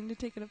for wanting to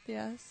take it up the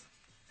ass.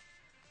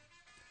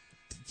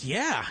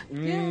 Yeah.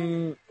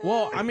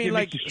 Well, I mean,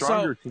 like,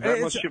 stronger, so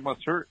that much shit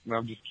must hurt. No,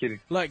 I'm just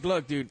kidding. Like,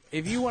 look, dude,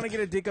 if you want to get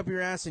a dick up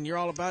your ass and you're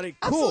all about it,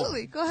 cool.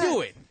 Absolutely, go ahead.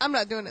 Do it. I'm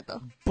not doing it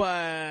though.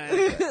 But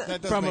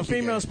from a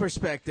female's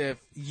perspective,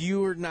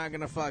 you're not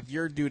gonna fuck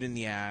your dude in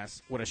the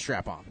ass with a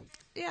strap on.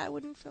 Yeah, I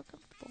wouldn't feel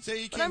comfortable.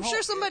 Say but I'm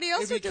sure somebody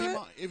else would do it.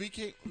 If he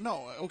came,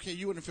 no, okay,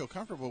 you wouldn't feel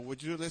comfortable.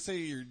 Would you? Let's say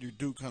your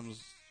dude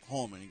comes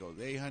home and he goes,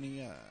 "Hey,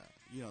 honey,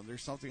 you know,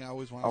 there's something I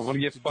always want. I want to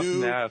get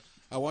fucking do. ass.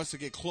 I want us to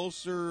get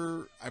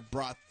closer. I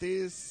brought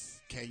this.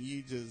 Can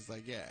you just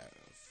like, yeah,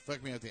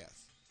 fuck me up the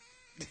ass?"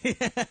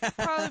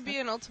 Probably be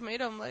an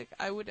ultimatum. Like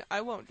I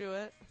won't do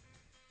it.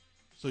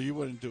 So you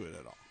wouldn't do it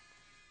at all.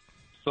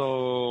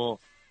 So,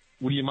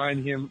 would you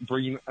mind him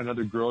bringing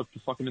another girl to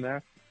fuck him in the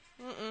ass?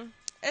 Mm-mm.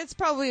 It's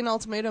probably an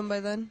ultimatum by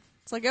then.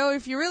 It's like, oh,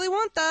 if you really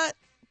want that,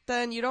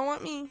 then you don't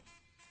want me.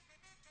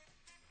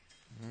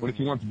 What if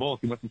he wants both?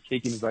 He wants his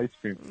cake and his ice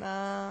cream.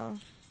 No.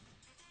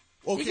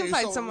 Okay, you can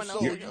find someone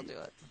else who'll do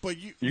it. But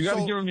you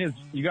gotta give him his.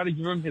 You gotta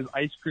give him his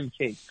ice cream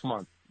cake. Come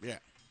on. Yeah.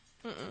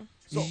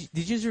 So,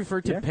 did you just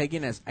refer to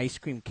pegging as ice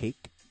cream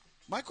cake?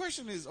 My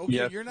question is,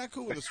 okay, you're not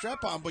cool with a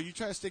strap on, but you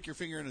try to stick your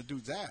finger in a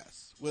dude's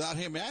ass without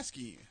him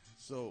asking you.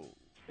 So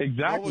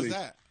exactly, what was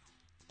that?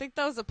 I think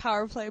that was a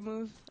power play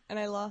move, and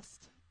I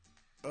lost.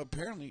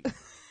 Apparently.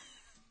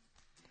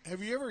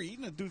 Have you ever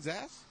eaten a dude's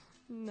ass?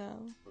 No.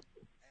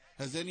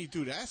 Has any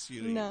dude asked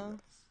you to eat No.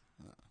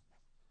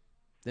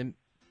 Then,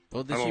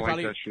 well, I don't she like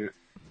probably. that shit.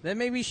 Then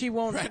maybe she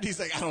won't. Randy's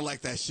like, I don't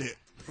like that shit.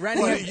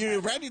 Randy,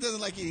 Randy doesn't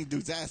like eating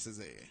dudes'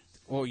 asses.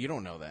 Well, you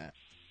don't know that.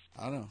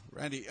 I don't know,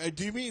 Randy.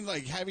 Do you mean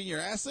like having your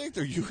ass licked,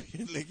 or you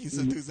licking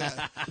some dude's ass?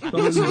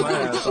 Which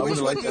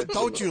one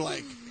don't you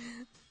like?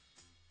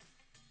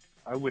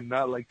 I would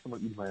not like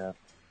someone eating my ass.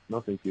 No,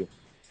 thank you.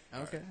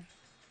 Okay.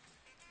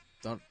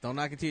 Don't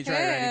knock it till you try,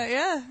 Randy.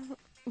 Yeah.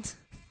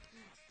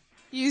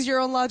 Use your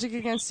own logic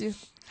against you.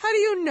 How do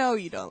you know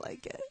you don't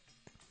like it?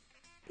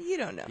 You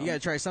don't know. You gotta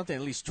try something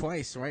at least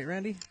twice, right,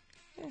 Randy?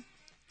 Yeah.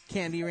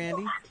 Candy,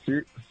 Randy.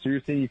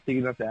 Seriously, you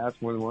taking up the ass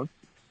more than once?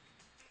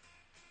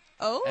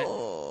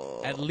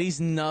 Oh. At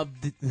least nub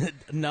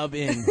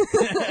in.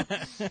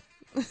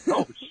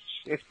 Oh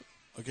shit.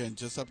 Again,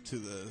 just up to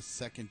the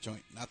second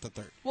joint, not the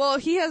third. Well,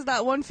 he has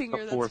that one finger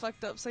that's fourth.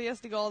 fucked up, so he has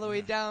to go all the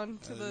way down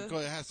to It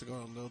has to go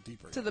a little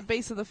deeper. to the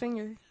base of the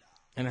finger.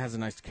 And it has a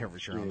nice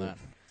curvature on that.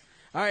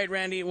 All right,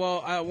 Randy.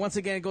 Well, once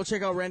again, go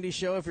check out Randy's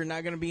show if you're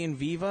not going to be in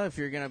Viva. If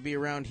you're going to be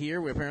around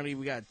here, apparently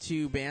we got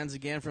 2 bands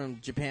again from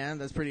Japan.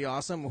 That's pretty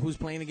awesome. Who's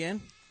playing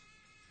again?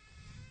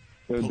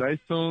 The Dice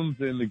Stones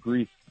and the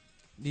Grease.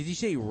 Did you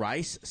say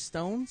Rice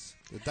Stones?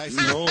 The Dice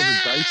No,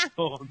 the Dice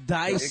Stones.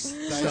 Dice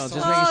Stones. Just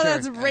making Oh, sure.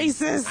 that's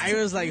racist. I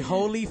was like,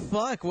 holy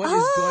fuck, what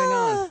is going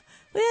on?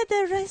 We're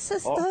the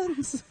racist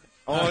stones.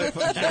 Oh,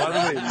 by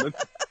the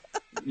way,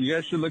 you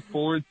guys should look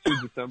forward to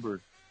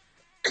December.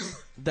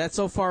 That's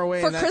so far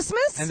away. For and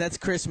Christmas? And that's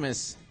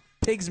Christmas.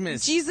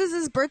 Pigsmas.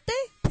 Jesus' birthday?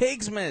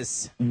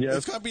 Pigsmas. Yes.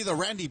 It's got to be the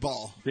Randy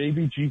Ball.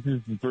 Baby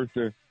Jesus'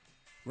 birthday.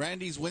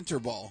 Randy's Winter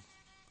Ball.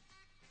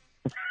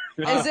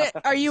 Is it?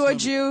 Are you a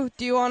Jew?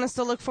 Do you want us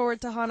to look forward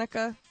to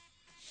Hanukkah?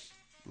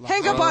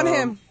 Hang up on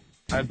him.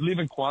 I believe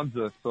in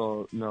Kwanzaa,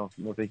 so no,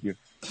 thank you.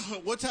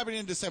 What's happening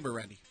in December,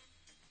 Randy?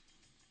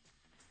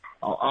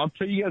 I'll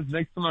tell you guys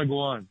next time I go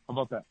on. How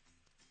about that?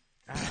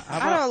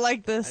 I don't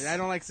like this. I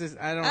don't like this.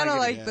 I don't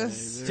like it.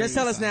 this. Just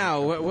tell us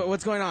now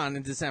what's going on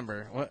in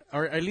December,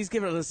 or at least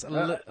give us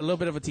a little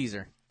bit of a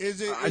teaser.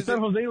 I said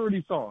Jose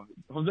already saw.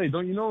 Jose,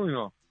 don't you know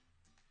or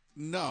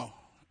no?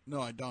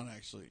 No, I don't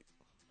actually.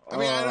 I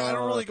mean, I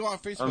don't really go on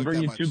Facebook I'm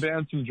bringing that much. 2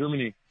 bands from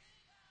Germany.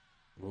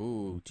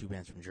 Ooh, 2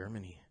 bands from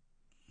Germany.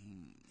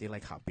 They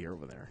like hot beer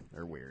over there.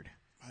 They're weird.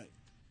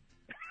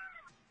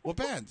 What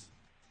bands?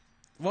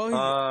 Well,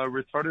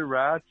 Retarded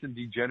Rats and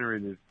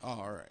Degenerated. Oh,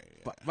 all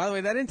right. By the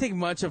way, that didn't take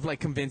much of like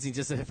convincing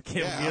just to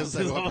get wheels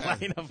to the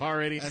lineup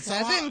already. And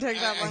somehow, didn't take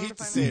that long I hate to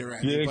to find say out. it,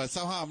 Randy, but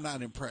somehow I'm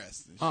not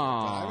impressed. and shit. But,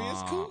 I mean,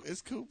 it's Aw. cool.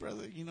 It's cool,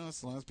 brother. You know,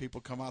 as long as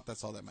people come out,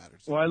 that's all that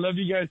matters. Well, I love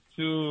you guys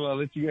too. I'll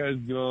let you guys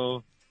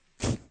go.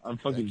 I'm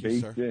fucking Thank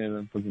you, baked sir. and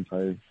I'm fucking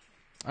tired.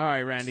 All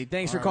right, Randy.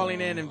 Thanks for All calling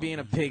right. in and being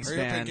a Pigs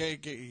Hurry up fan.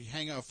 and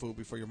hang out, fool,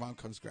 before your mom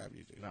comes grab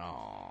you, dude.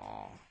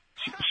 Aww.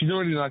 She's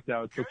already knocked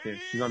out. It's okay.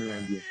 She's on her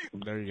own.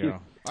 There you go.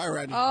 All right,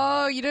 Randy.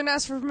 Oh, you didn't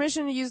ask for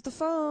permission to use the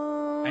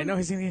phone. I know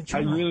he's gonna get in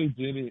I trouble. really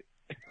did it.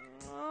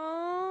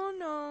 Oh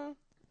no.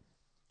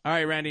 All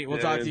right, Randy. We'll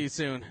talk to you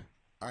soon.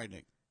 All right,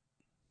 Nick.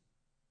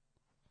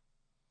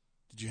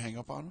 Did you hang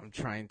up on him? I'm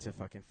trying to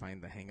fucking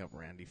find the hang up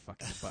Randy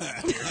fucking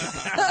button.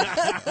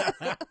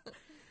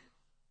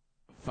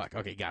 Fuck.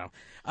 Okay, got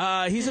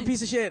him. He's a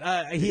piece of shit.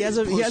 He has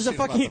a Bullshit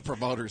about fucking the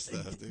promoter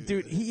stuff,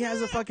 dude. He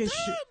has a fucking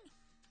shit.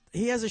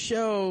 he has a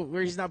show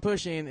where he's not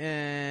pushing,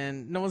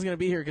 and no one's gonna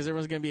be here because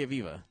everyone's gonna be at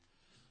Viva.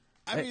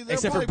 I mean,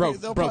 except for broke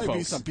there'll probably be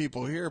folks. some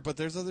people here, but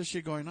there's other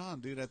shit going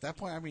on, dude. At that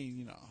point, I mean,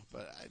 you know.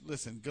 But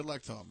listen, good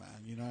luck to him,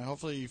 man. You know,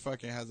 hopefully he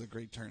fucking has a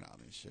great turnout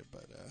and shit.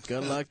 But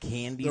Good luck,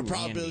 Candy. the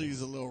probability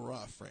is a little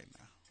rough right now.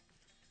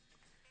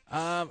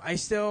 I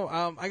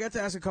got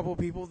to ask a couple of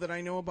people that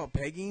I know about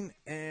pegging,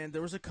 and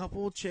there was a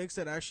couple of chicks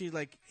that actually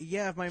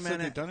if my man Said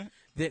they've done it.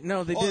 they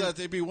didn't. That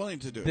they'd be willing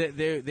to do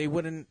it. They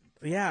wouldn't.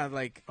 Yeah,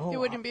 You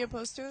wouldn't be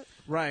opposed to it?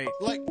 Right.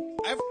 Like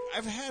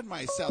I've had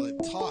my salad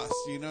tossed,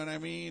 you know what I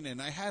mean,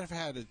 and I have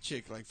had a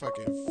chick like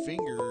fucking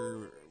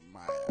finger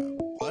my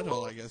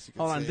butthole, I guess you could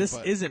Hold say. on, this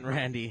isn't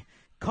Randy.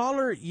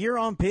 Caller, you're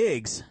on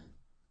Pigs.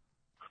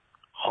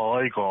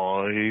 Hi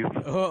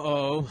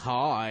guys.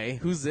 Hi.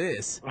 Who's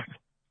this?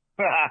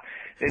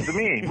 It's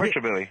me,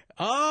 Merchabilly.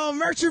 Oh,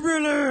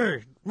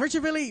 Merchabilly!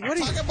 Merchabilly, what are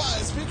you talking about?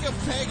 Speaking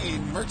of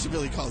pegging,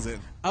 Merchabilly calls in.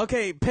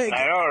 Okay, Peg.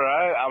 I know,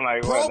 right? I'm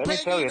like, Pro well, let me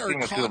tell you a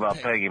pegging thing or or two con about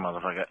peg? Peggy,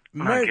 motherfucker.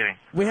 No, I'm kidding.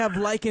 We have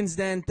Lycans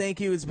Den. Thank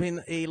you. It's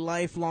been a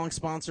lifelong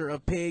sponsor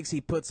of Pigs.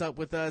 He puts up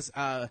with us.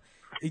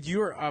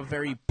 You're a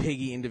very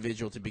piggy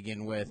individual to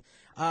begin with.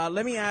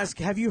 Let me ask,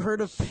 have you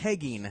heard of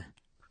pegging?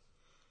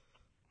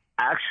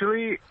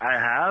 Actually, I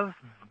have,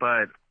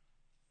 but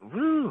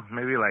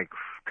maybe like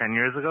 10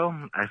 years ago,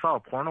 I saw a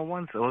porno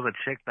once. It was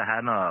a chick that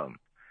had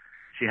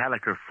she had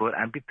like her foot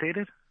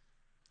amputated.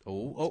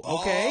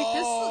 Okay.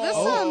 This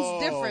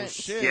sounds different.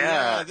 Shit,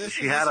 Yeah, this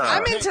she is had a.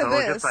 I'm into so it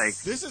was this. Just like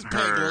This is peg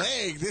her,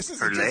 leg. This is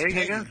her just leg, I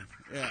pegging. guess.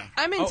 Yeah.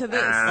 I'm into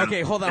this. And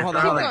Okay, hold on. it Keep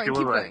sounded like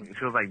going,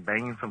 she was like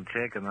banging some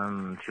chick, and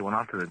then she went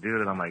off to the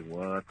dude, and I'm like,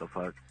 what the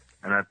fuck?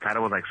 And the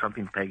title was like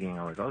something pegging.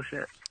 I'm like, oh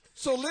shit.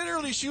 So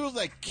literally, she was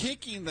like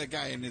kicking the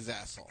guy in his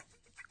asshole.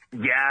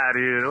 Yeah,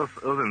 dude, it was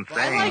insane.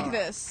 I like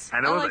this.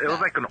 And I it was like it was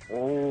that. like an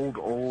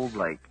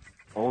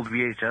old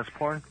VHS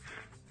porn.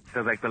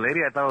 Cause like the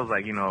lady I thought was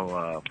like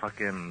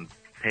fucking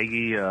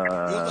Peggy It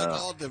was like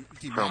all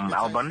from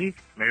Al Bundy,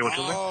 Mary with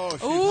Children. Oh,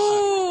 she's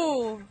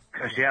Ooh.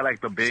 Cause she had like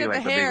the big She had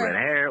like the the big hair. red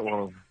hair.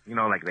 Well,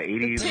 like the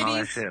 80s and all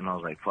that titties. shit. And I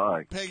was like,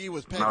 fuck. Peggy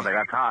was And I was Peggy.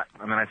 like, that's hot.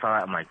 And then I saw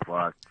that. I'm like,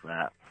 fuck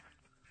that.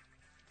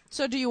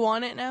 So do you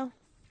want it now?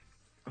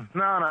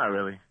 No, not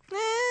really.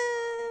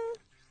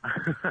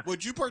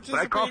 Would you But participate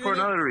I called for in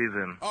it? another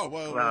reason. Oh,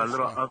 well, a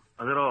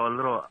sorry.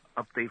 little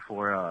update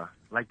for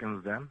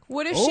Lycans Den.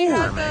 What if she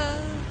had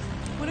the?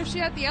 What if she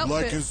had the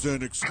outfit? Lycans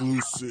Den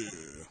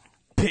exclusive.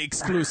 Pig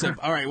exclusive.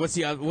 All right, what's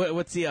the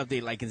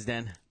update, Lycans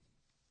Den?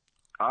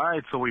 All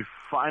right, so we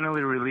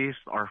finally released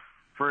our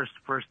first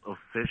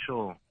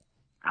official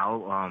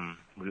album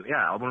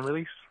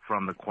release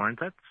from the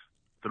Quarantets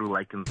through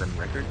Lycans Den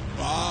Records.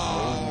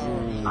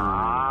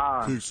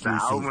 The Exclusive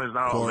album is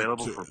now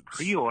available for Quartets.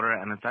 pre-order,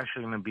 and it's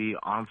actually going to be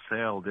on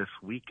sale this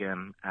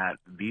weekend at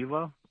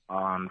Viva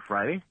on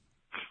Friday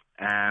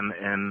and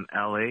in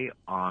LA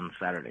on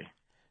Saturday.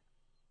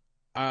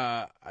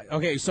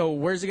 Okay, so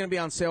where's it gonna be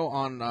on sale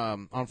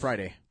on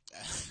Friday?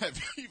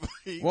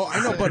 Well,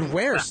 I know, but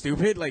where,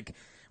 stupid? Like,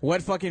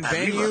 what fucking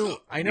venue?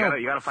 I know.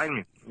 You gotta find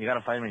me. You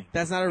gotta find me.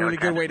 That's not a You really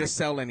gotta good catch way me. to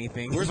sell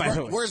anything. Where's by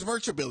the way. where's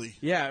Merchabilly?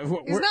 Yeah,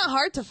 It's not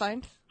hard to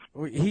find.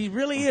 he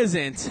really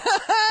isn't.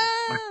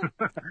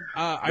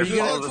 Are You you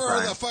gonna?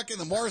 look for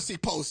the Morrissey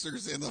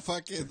posters and the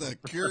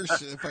Cure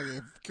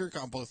fucking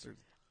CureCon posters.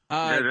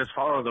 Just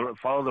follow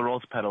the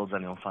rose petals,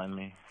 and you'll find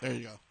me. There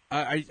you go.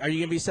 Are you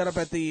gonna be set up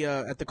at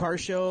the car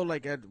show,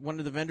 like at one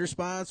of the vendor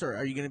spots, or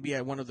are you gonna be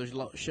at one of those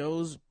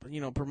shows,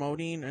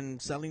 promoting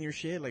and selling your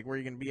shit? Like, where are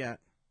you gonna be at?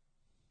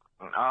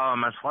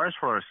 As far as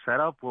for a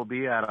setup, we'll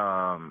be at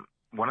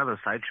one of the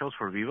side shows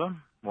for Viva.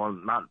 Well,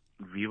 not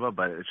Viva,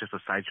 but it's just a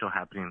side show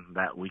happening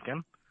that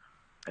weekend.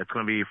 It's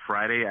going to be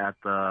Friday at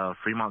the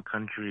Fremont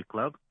Country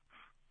Club.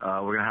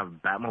 We're going to have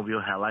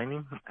Batmobile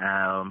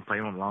headlining,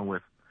 playing along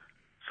with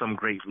some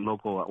great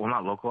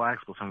not local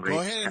acts, but some great. Go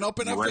ahead and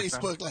open up US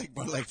Facebook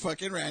like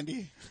fucking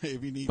Randy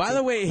if you need. By to.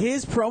 the way,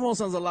 his promo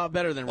sounds a lot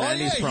better than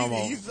Randy's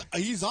promo.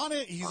 He's on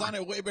it. He's on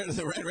it way better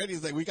than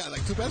Randy's. Like, we got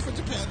like two bands from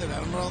Japan that I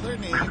don't know their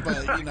name,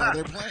 but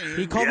they're playing.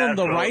 He called them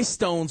the Rice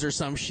Stones or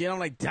some shit. I'm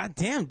like, God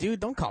damn, dude,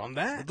 don't call them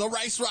that. The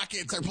Rice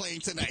Rockets are playing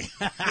tonight.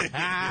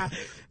 I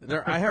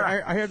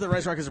heard the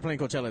Rice Rockets are playing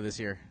Coachella this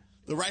year.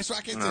 The Rice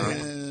Rockets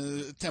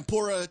and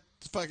tempura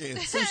fucking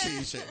sushi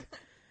and shit.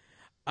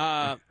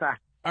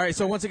 All right,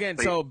 so once again,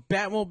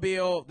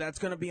 Batmobile, that's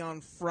going to be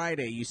on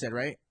Friday, you said,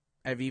 right?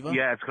 At Viva?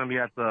 Yeah, it's going to be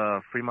at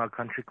the Fremont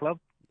Country Club.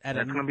 It's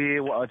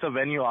a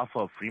venue off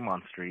of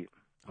Fremont Street,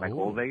 like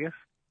Old Vegas.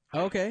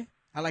 Okay.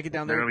 I like it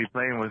down there. They're going to be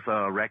playing with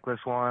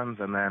Reckless Ones,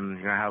 and then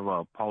you're going to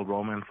have Paul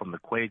Roman from the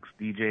Quakes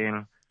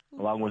DJing,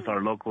 along with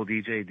our local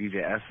DJ, DJ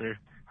Esser.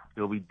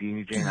 He'll be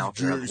DJing out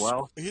there as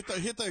well. Hit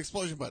the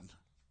explosion button.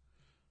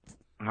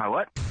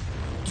 What?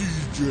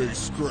 DJ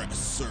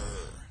Scresser.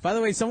 By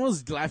the way,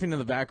 someone's laughing in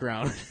the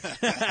background.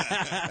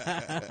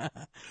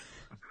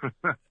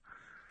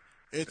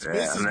 It's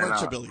Mrs.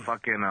 Merchabilly.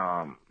 Fucking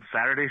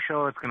Saturday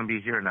show, it's going to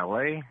be here in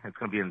LA. It's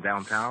going to be in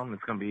downtown.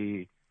 It's going to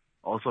be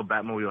also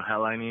Batmobile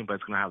headlining, but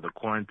it's going to have the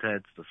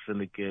Quarantets, the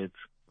Syndicates,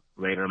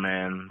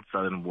 Raiderman,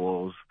 Southern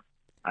Wolves,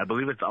 I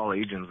believe it's all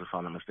agents, if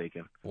I'm not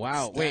mistaken.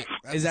 Wow. Wait,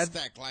 is that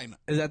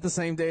the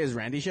same day as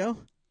Randy's show?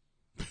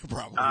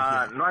 Probably.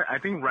 No, I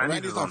think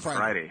Randy's is on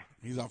Friday.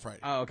 He's on Friday.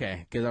 Oh,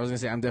 okay. Because I was gonna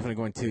say I'm definitely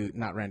going to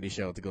not Randy's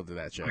show to go to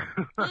that show.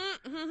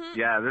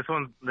 Yeah, this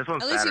one's At least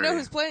Saturday. you know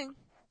who's playing.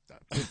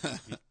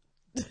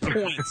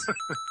 Points.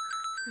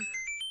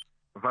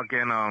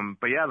 Fucking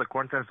but yeah, the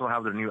Quarantines will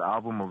have their new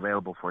album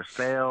available for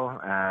sale,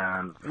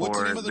 and What's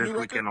the for name of the this new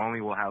weekend only,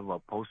 we'll have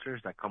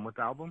posters that come with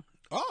the album.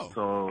 Oh,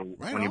 so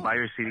right when you on. buy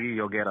your CD,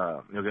 you'll get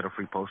a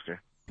free poster.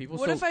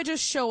 What if I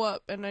just show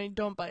up and I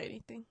don't buy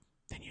anything?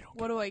 Then you don't.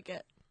 What do I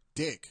get?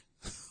 Dick.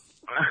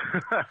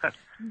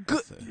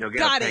 You'll get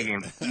Got a it.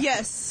 pegging.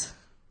 Yes.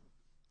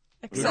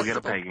 You'll get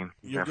a pegging.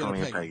 You'll Definitely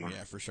get a pegging.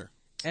 Yeah, for sure.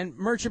 And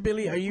Mercher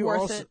Billy, are you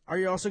Worth also it.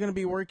 going to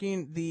be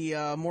working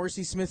the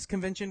Morrissey Smith's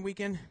convention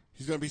weekend?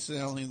 He's going to be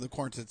selling the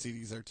Quarantine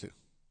CDs there too.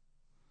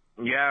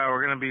 Yeah,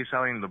 we're gonna be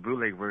selling the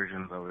bootleg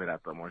versions of it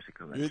at the Morrissey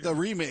convention. The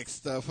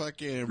remix, the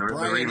fucking The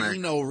Brian remix.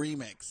 Eno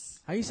remix.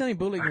 How are you selling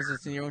bootleg when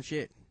it's in your own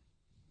shit?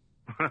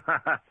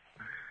 I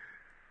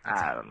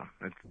don't know.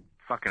 It's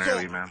fucking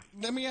early, man.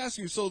 Let me ask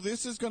you. So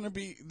this is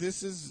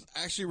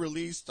actually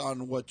released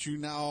on what you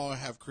now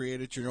have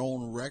created your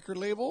own record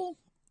label.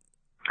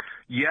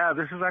 Yeah,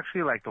 this is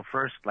actually like the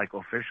first like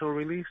official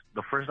release.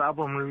 The first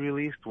album we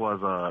released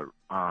was a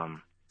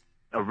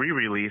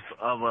re-release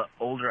of an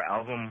older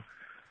album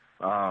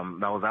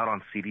that was out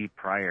on CD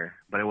prior,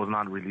 but it was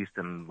not released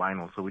in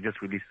vinyl. So we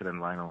just released it in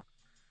vinyl.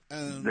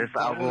 And This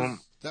album,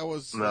 that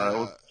was it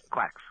was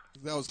Clax.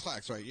 That was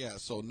Clax, right? Yeah.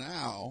 So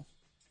now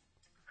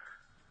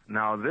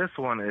this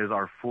one is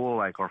our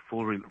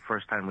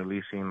first time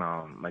releasing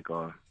like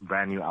a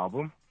brand new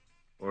album.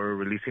 We're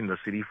releasing the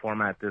CD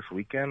format this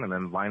weekend, and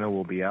then vinyl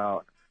will be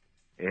out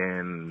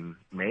in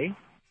May.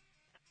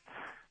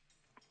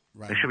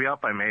 Right. It should be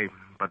out by May,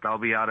 but that'll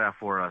be out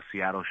for a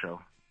Seattle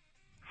show.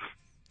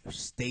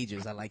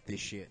 Stages. I like this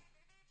shit.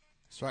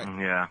 That's right.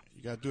 Yeah.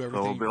 You got to do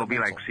everything. So it'll be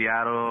like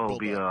Seattle. It'll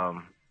be Build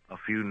a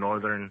few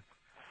northern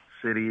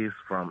cities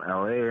from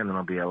LA, and then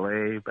it'll be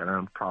LA, and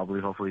then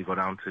hopefully go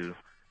down to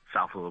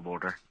south of the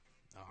border.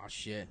 Oh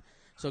shit.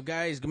 So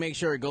guys, make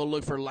sure go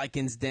look for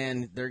Lycan's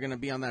Den. They're gonna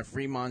be on that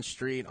Fremont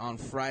Street on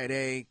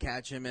Friday.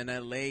 Catch him in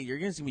LA. You're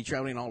gonna be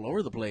traveling all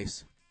over the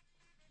place.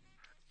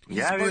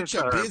 Yeah, it's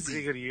a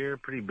pretty good year,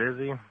 pretty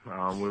busy.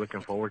 We're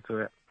looking forward to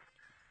it.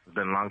 It's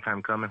been a long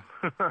time coming.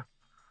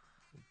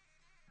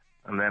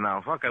 And then, I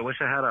wish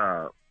I had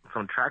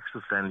some tracks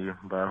to send you,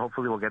 but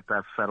hopefully we'll get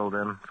that settled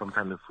in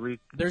sometime this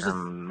week.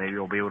 And maybe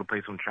we'll be able to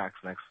play some tracks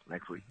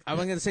next week. I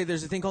was gonna say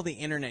there's a thing called the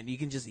internet. You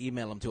can just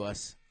email them to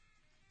us.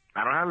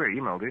 I don't have your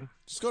email, dude.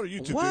 Just go to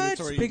YouTube. What?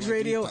 Dude.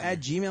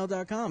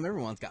 pigsradio@gmail.com.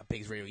 Everyone's got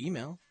pigsradio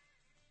email.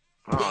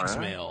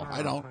 Pigsmail.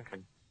 I don't.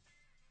 Okay.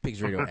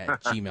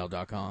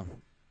 pigsradio@gmail.com.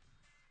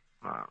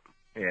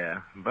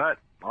 Yeah, but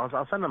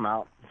I'll send them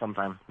out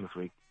sometime this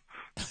week.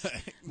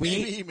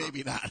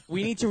 maybe not.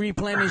 We need to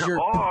replenish your...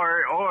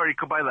 or you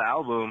could buy the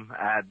album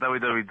at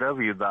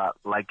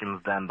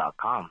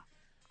www.lycansden.com.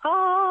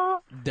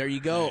 There you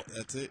go.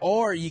 That's it.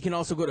 Or you can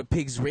also go to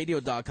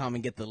pigsradio.com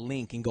and get the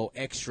link and go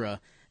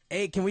extra.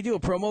 Hey, can we do a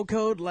promo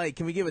code? Like,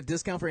 can we give a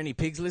discount for any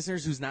Pigs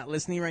listeners who's not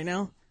listening right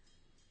now?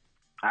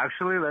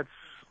 Actually, we'll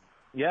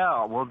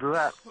do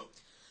that.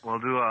 We'll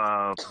do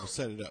We'll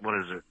set it up. What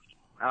is it?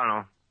 I don't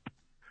know.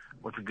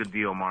 What's a good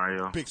deal,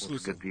 Mario? Pig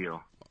What's a good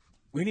deal?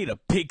 We need a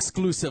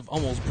pig-exclusive,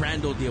 almost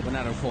Brando deal, but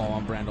not a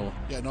full-on Brando.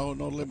 Yeah, no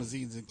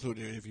limousines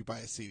included if you buy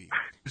a CD.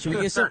 Should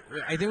we get some?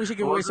 I think we should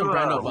give away some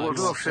Brando We'll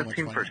bucks. do a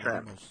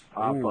 15%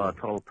 off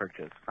total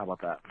purchase. How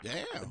about that?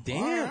 Damn.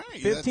 Damn. All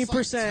right. 15%.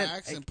 That's like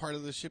tax and part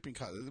of the shipping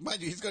cost. Mind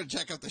you, he's going to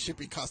check out the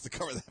shipping cost to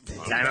cover that.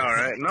 I know,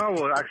 right? No,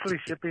 well, actually,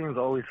 shipping is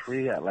always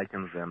free at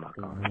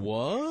lycansden.com.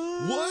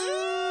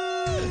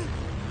 What?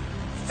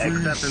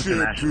 Except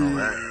international.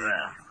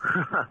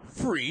 Right?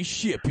 Free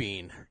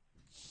shipping.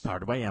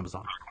 Powered by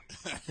Amazon.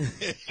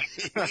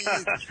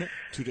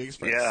 2 Day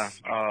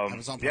Express. Yeah.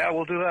 Amazon Prime. Yeah,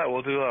 we'll do that.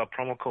 We'll do a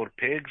promo code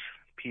PIGS,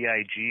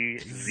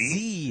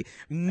 PIGZ.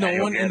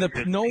 No one in the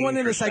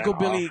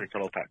psychobilly. off your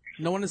total package.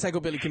 No one in the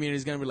psychobilly community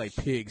is gonna be like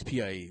pigs.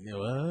 P-I-E. What?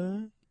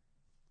 You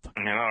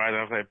know, right?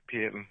 That's like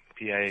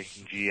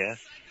PIGS.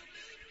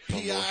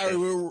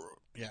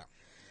 Yeah.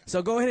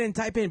 So go ahead and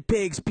type in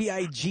pigs,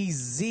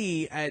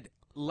 P-I-G-Z, at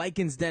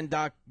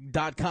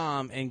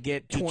lycansden.com and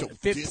get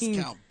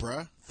discount,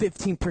 bruh.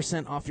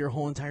 15% off your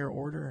whole entire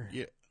order.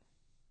 Yeah.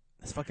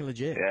 That's fucking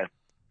legit. Yeah.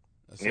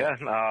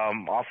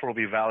 Offer will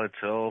be valid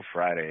till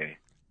Friday.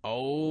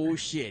 Oh,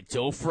 shit.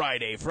 Till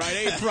Friday.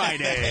 Friday.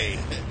 Friday.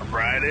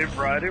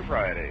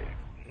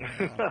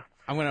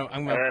 I'm gonna.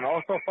 And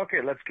also, fuck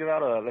it. Let's give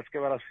out a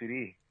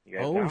CD. You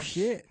guys down?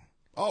 Shit.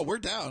 Oh, we're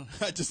down.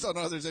 I just don't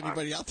know if there's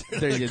anybody out there.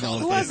 There you go.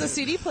 Who has a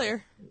CD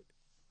player?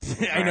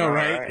 I know,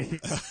 right?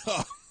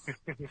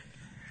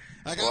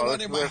 I got one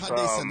in my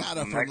Hyundai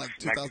Sonata from like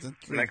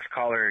 2003. Next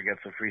caller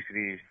gets a free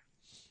CD.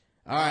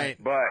 All right.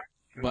 But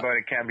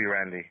it can't be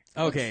Randy.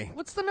 Okay.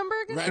 What's the number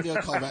again? Randy will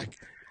call back.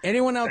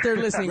 Anyone out there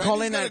listening,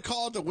 call in Randy's at... got to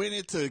call to win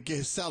it to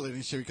sell it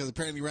and shit because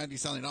apparently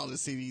Randy's selling all the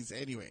CDs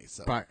anyway.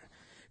 So.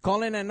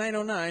 Call in at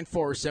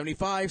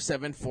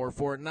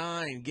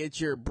 909-475-7449. Get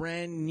your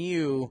brand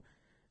new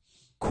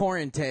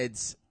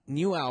Quaranted's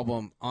new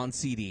album on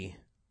CD,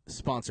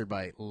 sponsored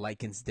by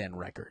Lycan's Den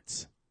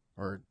Records.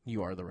 Or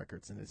You Are the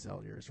Records, and it's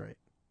all yours, right?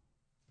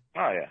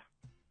 Oh, yeah.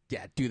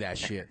 Yeah, do that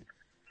shit.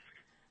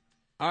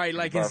 All right,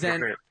 Lycan's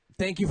Den,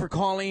 thank you for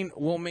calling.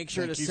 We'll make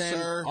sure to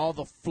send all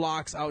the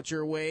flocks out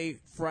your way.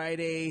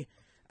 Friday,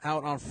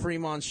 out on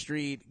Fremont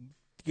Street.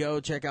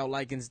 Go check out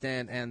Lycan's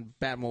Den and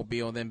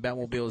Batmobile. Then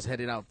Batmobile is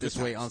headed out this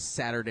way on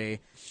Saturday.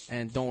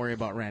 And don't worry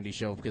about Randy's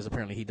show, because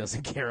apparently he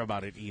doesn't care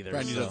about it either.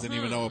 Randy doesn't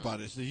even know about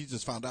it. He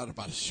just found out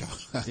about his show.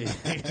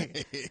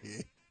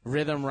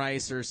 Rhythm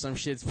Rice or some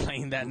shit's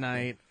playing that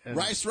night.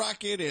 Rice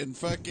Rocket and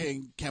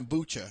fucking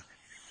kombucha.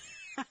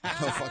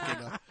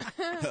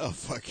 Oh,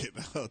 fucking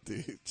no,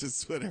 dude.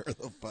 Just whatever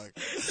the fuck.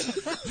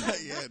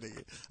 Yeah,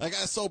 nigga. I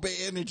got a Sobe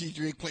energy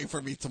drink playing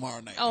for me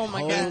tomorrow night. Oh,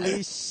 my God.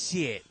 Holy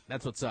shit.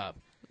 That's what's up.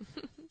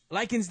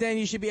 Lycan's Den,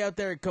 you should be out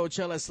there at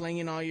Coachella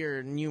slinging all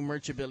your new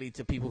merchability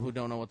to people who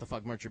don't know what the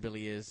fuck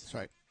merchability is. That's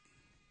right.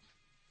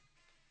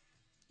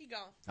 He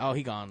gone. Oh,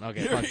 he gone.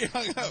 Okay.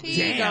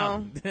 He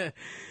gone. All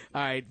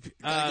right.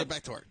 Gotta get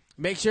back to work.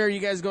 Make sure you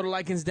guys go to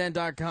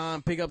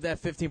lycansden.com. Pick up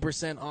that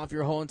 15% off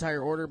your whole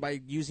entire order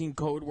by using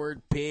code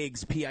word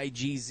PIGS,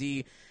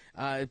 P-I-G-Z.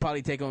 It'll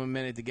probably take them a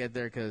minute to get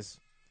there because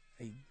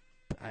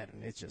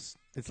it's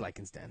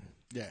Lycan's Den.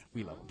 Yeah.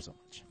 We love them so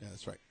much. Yeah,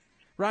 that's right.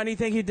 Ronnie,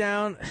 thank you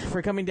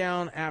for coming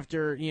down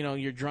after,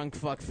 your drunk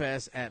fuck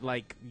fest at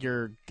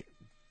your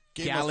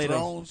Game of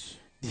Thrones.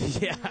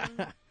 Yeah.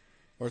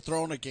 Or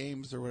Throne of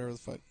Games or whatever the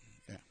fuck.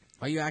 Yeah.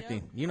 Why are you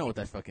acting? Yeah. You know what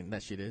that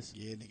shit is.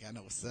 Yeah, nigga, I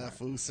know what's up,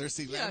 fool.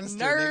 Cersei yeah, Lannister.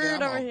 Nerd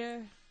nigga, over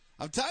here.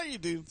 I'm telling you,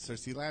 dude.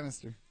 Cersei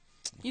Lannister.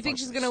 You think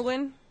she's going to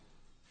win?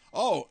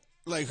 Oh,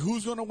 like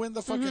who's going to win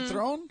the fucking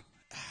throne?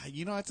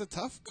 It's a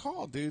tough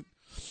call, dude.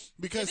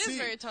 Because it is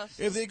very tough.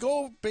 If they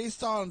go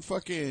based on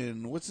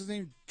fucking what's his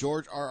name,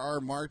 George R.R.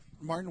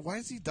 Martin, why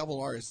is he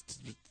double R's?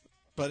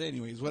 But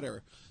anyways,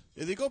 whatever.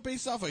 If they go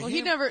based off of him,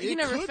 he never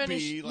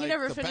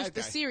finished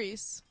the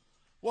series.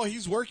 Well,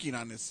 he's working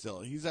on it still.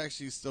 He's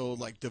actually still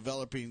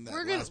developing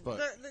that last book.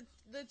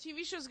 The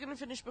TV show is gonna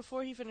finish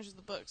before he finishes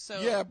the book.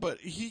 So yeah, but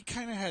he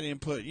kind of had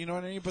input. You know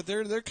what I mean? But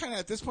they're kind of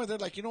at this point. They're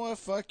like, you know what?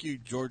 Fuck you,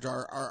 George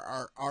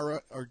R.R.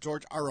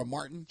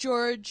 Martin.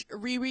 George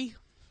Riri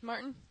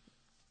Martin.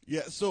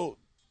 Yeah, so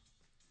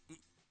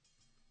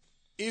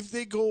if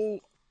they go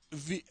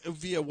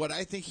via what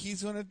I think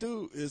he's going to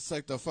do, it's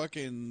like the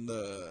fucking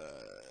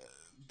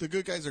the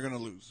good guys are going to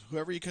lose.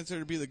 Whoever you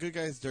consider to be the good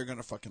guys, they're going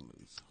to fucking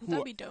lose.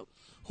 That'd be dope.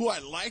 Who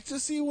I'd like to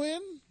see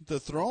win the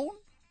throne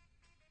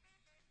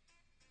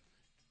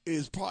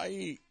is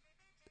probably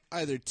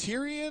either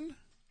Tyrion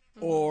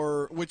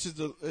or which is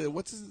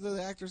what's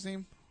the actor's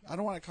name? I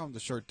don't want to call him the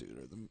short dude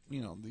or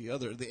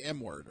the M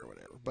word or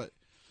whatever, but.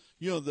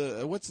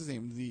 What's his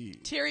name?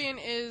 Tyrion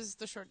is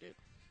the short dude.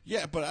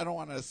 Yeah, but I don't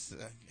want to.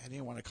 I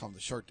didn't want to call him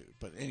the short dude.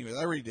 But anyway, I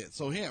already did.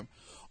 So him,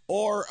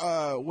 or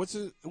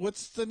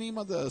what's the name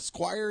of the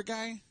Squire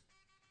guy?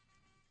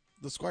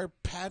 The Squire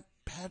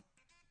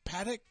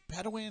Paddock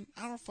Padawin.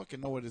 I don't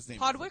fucking know what his name.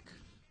 Podwick. is.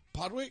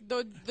 Podwick.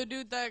 The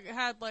dude that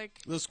had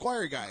the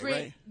Squire guy,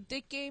 right?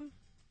 Dick game.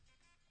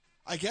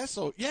 I guess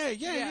so. Yeah.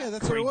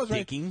 That's what it was,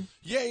 right? Dicking.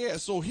 Yeah.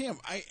 So him,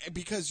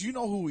 because you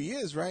know who he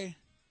is, right?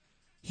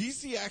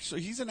 He's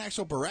an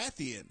actual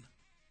Baratheon.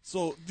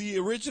 So the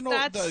original.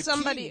 That's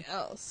somebody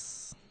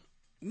else.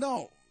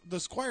 No, the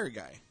Squire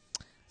guy.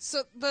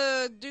 So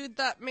the dude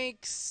that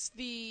makes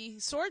the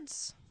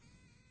swords.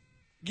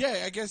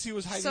 Yeah, I guess he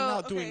was hiding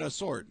out doing a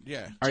sword.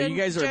 Yeah. You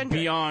guys are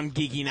beyond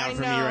geeking out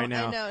for me right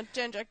now. I know,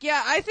 Gendrick.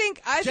 Yeah, I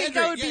think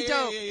that would be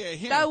dope.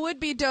 Yeah, that would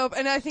be dope,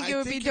 and I think it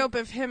would be dope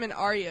if him and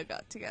Arya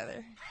got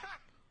together.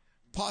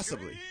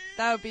 Possibly.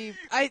 That would be.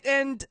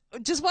 And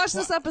just watch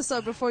this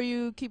episode before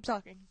you keep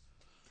talking.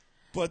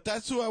 But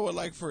that's who I would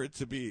like for it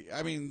to be.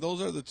 I mean,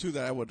 those are the two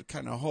that I would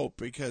kind of hope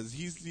because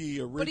he's the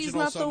original. But he's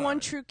not the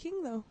one true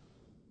king, though.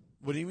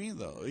 What do you mean,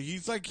 though?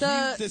 He's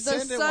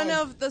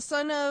the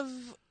son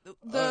of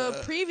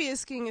the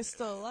previous king is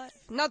still alive.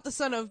 Not the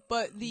son of,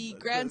 but the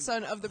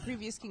grandson of the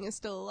previous king is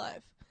still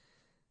alive.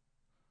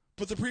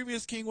 But the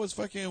previous king was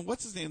fucking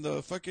what's his name?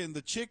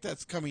 The chick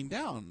that's coming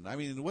down. I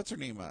mean, what's her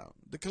name?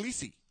 The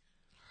Khaleesi.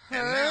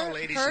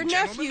 Her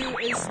nephew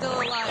is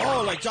still alive.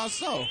 Oh, like Jon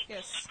Snow.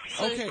 Yes.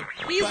 So okay.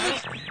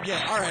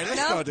 Yeah. All right.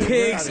 Let's go, dude.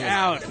 Pigs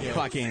out. Yeah.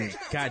 Fucking.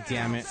 God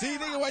damn it. See,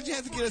 nigga, why'd you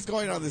have to get us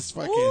going on this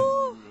fucking?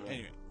 Woo.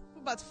 Anyway.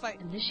 We're about to fight.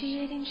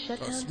 Initiating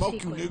shutdown smoke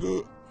sequence. You,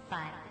 nigga.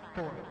 5,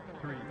 4,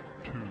 3,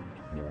 2, 1.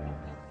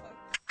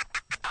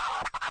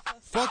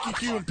 Fuck you,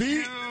 Q and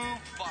Pete.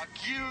 Fuck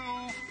you.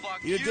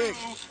 Eat a dick.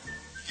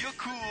 You're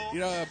cool.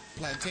 Eat a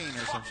plantain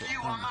or some shit.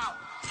 I'm out.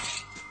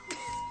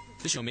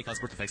 This show may cause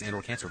birth defects and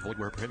or cancer. Void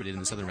where prohibited in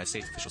the Southern United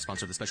States. Official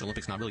sponsor of the Special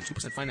Olympics. Not really.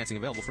 2% financing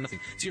available for nothing.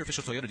 See your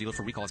official Toyota dealer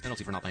for recall as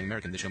penalty for not buying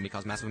American. This show may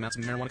cause massive amounts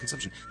of marijuana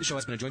consumption. This show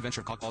has been a joint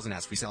venture of cockballs and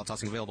ass. Free salad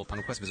tossing available upon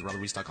request. Visit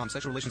robertreese.com.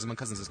 Sexual relations among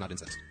cousins is not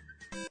incest.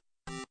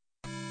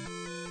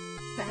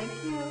 Thank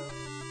you.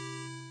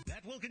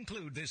 That will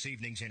conclude this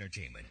evening's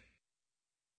entertainment.